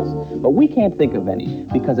movie rentals, but we can't think of any,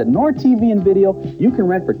 because at Nord TV and Video, you can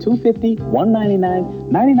rent for $2.50,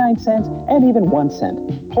 $1.99, 99 cents, and even 1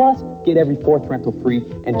 cent. Plus, get every 4th rental free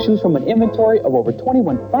and choose from an inventory of over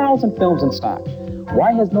 21,000 films in stock.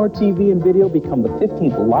 Why has Nord TV and Video become the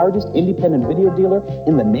 15th largest independent video dealer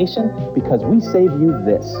in the nation? Because we save you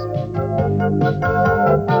this.